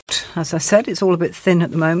sport. As I said, it's all a bit thin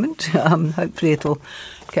at the moment. Hopefully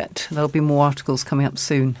there'll be more articles coming up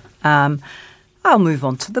soon. I'll move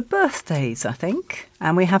on to the birthdays, I think.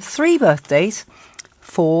 And we have 3 birthdays,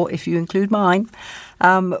 4 if you include mine.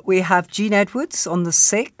 We have Jean Edwards on the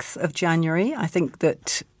 6th of January. I think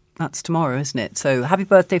that's tomorrow, isn't it? So happy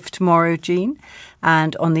birthday for tomorrow, Jean.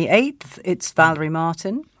 And on the 8th, it's Valerie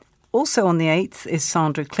Martin. Also on the 8th is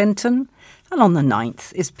Sandra Clinton. And on the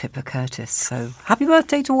 9th is Pippa Curtis. So happy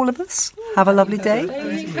birthday to all of us. Have a lovely day.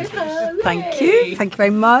 Thank you. Thank you very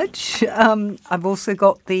much. I've also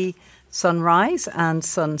got the sunrise and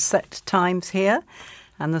sunset times here.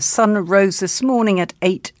 And the sun rose this morning at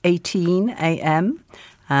 8:18 a.m.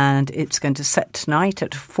 and it's going to set tonight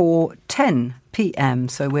at 4:10 p.m.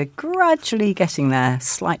 So we're gradually getting there.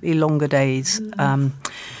 Slightly longer days,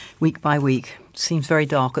 week by week. Seems very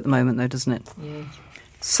dark at the moment though, doesn't it? Yeah.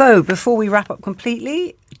 So before we wrap up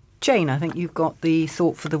completely, Jane, I think you've got the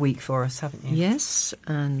thought for the week for us, haven't you? Yes,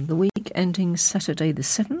 and the week ending Saturday the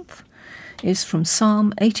 7th is from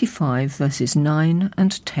Psalm 85 verses 9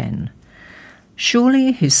 and 10.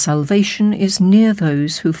 Surely his salvation is near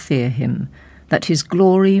those who fear him, that his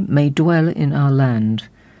glory may dwell in our land.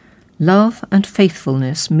 Love and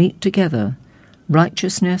faithfulness meet together,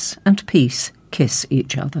 righteousness and peace kiss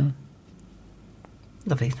each other.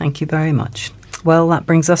 Lovely, thank you very much. Well, that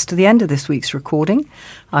brings us to the end of this week's recording.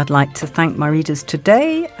 I'd like to thank my readers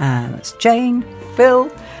today. That's Jane,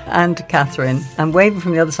 Phil and Catherine. And waving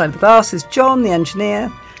from the other side of the glass is John, the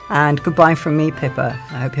engineer. And goodbye from me, Pippa.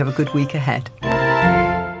 I hope you have a good week ahead.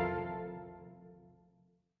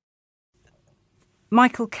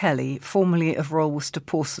 Michael Kelly, formerly of Royal Worcester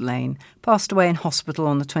Porcelain, passed away in hospital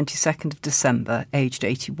on the 22nd of December, aged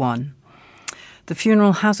 81. The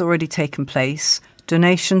funeral has already taken place.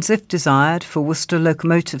 Donations, if desired, for Worcester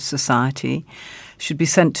Locomotive Society should be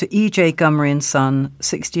sent to E.J. Gummery & Son,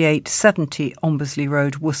 6870 Ombersley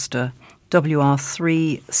Road, Worcester,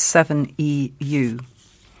 WR3 7EU.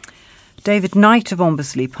 David Knight of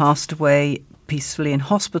Ombersley passed away peacefully in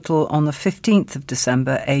hospital on the 15th of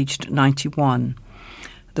December, aged 91.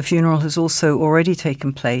 The funeral has also already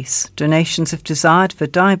taken place. Donations, if desired, for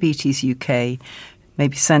Diabetes UK may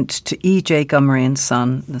be sent to E.J. Gummery &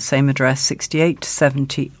 Son, the same address,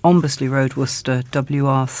 6870 Ombersley Road, Worcester,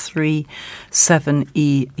 WR3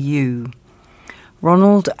 7EU.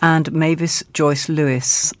 Ronald and Mavis Joyce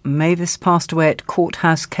Lewis. Mavis passed away at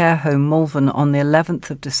Courthouse Care Home, Malvern, on the 11th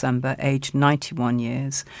of December, aged 91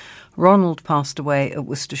 years. Ronald passed away at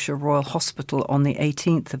Worcestershire Royal Hospital on the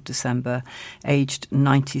 18th of December, aged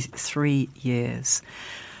 93 years.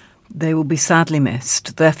 They will be sadly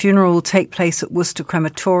missed. Their funeral will take place at Worcester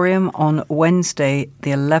Crematorium on Wednesday,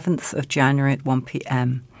 the 11th of January at 1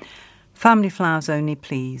 p.m. Family flowers only,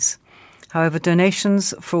 please. However,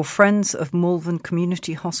 donations for Friends of Malvern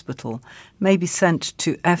Community Hospital may be sent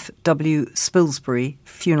to F.W. Spilsbury,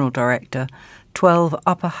 Funeral Director, 12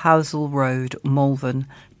 Upper Housel Road, Malvern,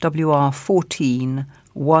 WR14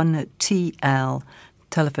 1TL,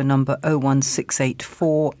 telephone number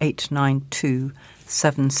 01684 892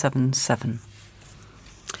 777.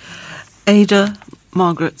 Ada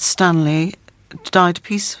Margaret Stanley died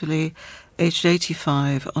peacefully, aged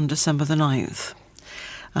 85, on December the 9th.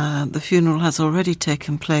 The funeral has already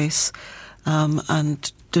taken place,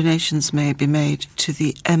 and donations may be made to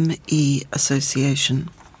the ME Association.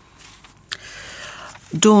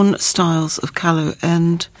 Dawn Stiles of Callow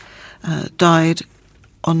End died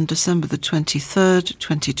on December the 23rd,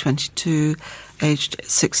 2022, aged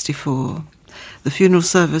 64. The funeral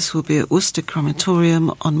service will be at Worcester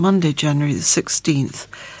Crematorium on Monday, January the 16th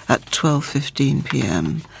at 12:15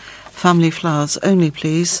 p.m. Family flowers only,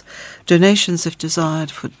 please. Donations, if desired,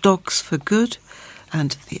 for Dogs for Good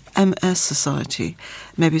and the MS Society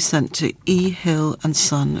may be sent to E. Hill and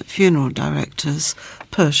Son, Funeral Directors,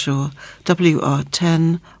 Pershore,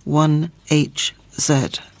 WR10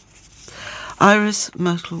 1HZ. Iris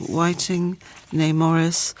Myrtle Whiting, née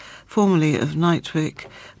Morris, formerly of Knightwick,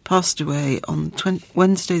 passed away on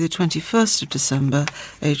Wednesday the 21st of December,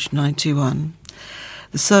 aged 91.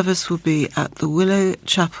 The service will be at the Willow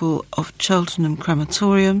Chapel of Cheltenham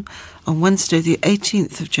Crematorium on Wednesday the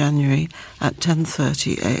 18th of January at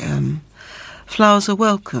 10:30 a.m. Flowers are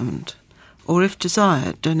welcomed, or if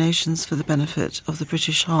desired, donations for the benefit of the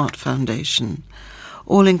British Heart Foundation.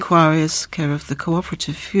 All inquiries care of the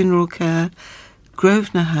Cooperative Funeral Care,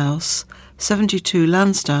 Grosvenor House, 72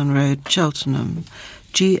 Lansdowne Road, Cheltenham,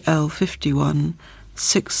 GL51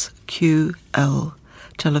 6QL.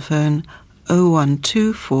 Telephone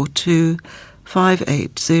 01242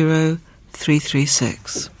 580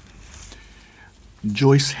 336.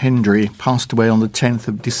 Joyce Hendry passed away on the 10th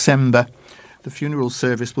of December. The funeral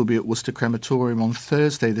service will be at Worcester Crematorium on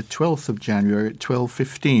Thursday the 12th of January at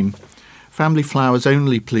 12:15. Family flowers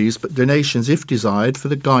only, please, but donations, if desired, for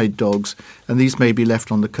the guide dogs, and these may be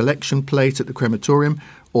left on the collection plate at the crematorium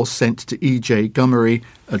or sent to E.J. Gummery,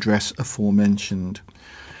 address aforementioned.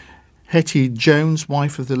 Hetty Jones,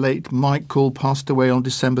 wife of the late Michael, passed away on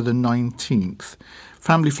December the 19th.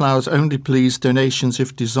 Family flowers only, please, donations,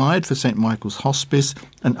 if desired, for St Michael's Hospice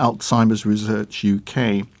and Alzheimer's Research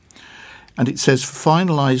UK. And it says, for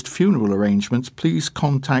finalised funeral arrangements, please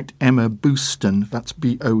contact Emma Bouston, that's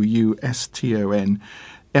Bouston,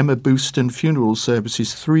 Emma Bouston Funeral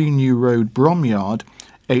Services, 3 New Road, Bromyard,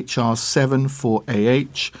 HR7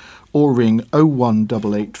 4AH, or ring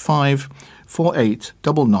 01885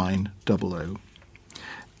 489900.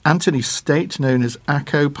 Anthony State, known as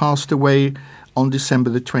Acco, passed away on December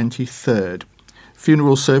the 23rd.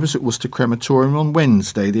 Funeral service at Worcester Crematorium on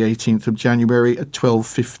Wednesday, the 18th of January at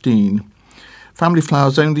 12:15. Family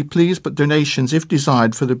flowers only, please, but donations, if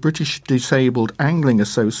desired, for the British Disabled Angling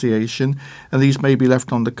Association, and these may be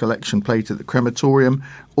left on the collection plate at the crematorium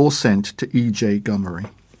or sent to E.J. Gummery.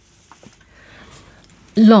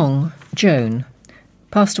 Long, Joan,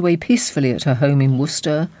 passed away peacefully at her home in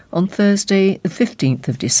Worcester on Thursday, the 15th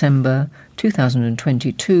of December,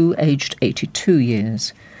 2022, aged 82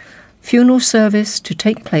 years. Funeral service to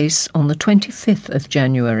take place on the 25th of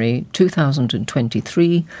January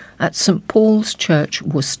 2023 at St Paul's Church,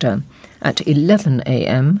 Worcester, at 11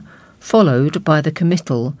 a.m, followed by the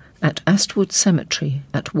committal at Astwood Cemetery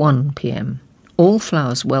at 1 p.m. All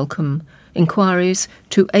flowers welcome. Inquiries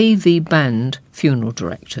to AV Band Funeral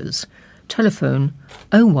Directors. Telephone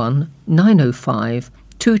 01 905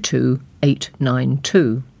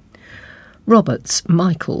 22892. Roberts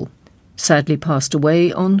Michael, sadly passed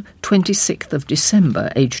away on 26th of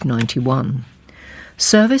December, aged 91.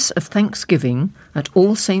 Service of Thanksgiving at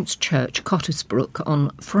All Saints Church, Cottisbrook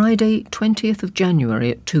on Friday 20th of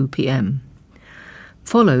January at 2 p.m,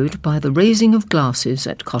 followed by the raising of glasses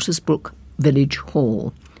at Cottisbrook Village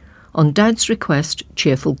Hall. On Dad's request,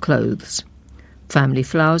 cheerful clothes. Family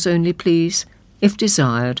flowers only, please. If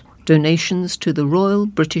desired, donations to the Royal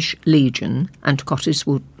British Legion and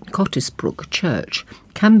Cottisbrook Church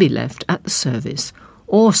can be left at the service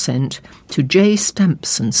or sent to J.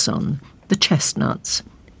 Stamps and Son, The Chestnuts,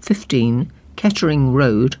 15 Kettering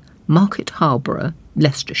Road, Market Harborough,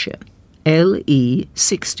 Leicestershire, LE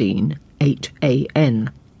 16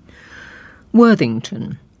 8AN.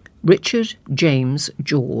 Worthington, Richard James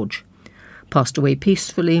George, passed away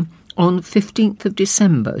peacefully on 15th of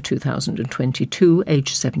December 2022,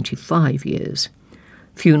 aged 75 years.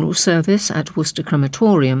 Funeral service at Worcester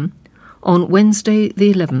Crematorium on Wednesday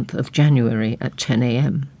the 11th of January at 10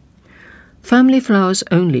 a.m. Family flowers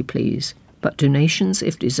only, please, but donations,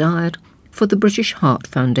 if desired, for the British Heart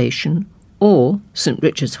Foundation or St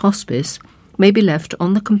Richard's Hospice may be left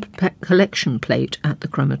on the collection plate at the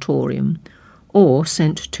crematorium or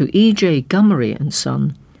sent to E.J. Gummery and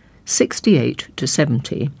Son, 68 to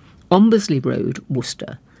 70, Ombersley Road,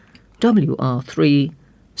 Worcester, WR3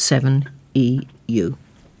 7EU.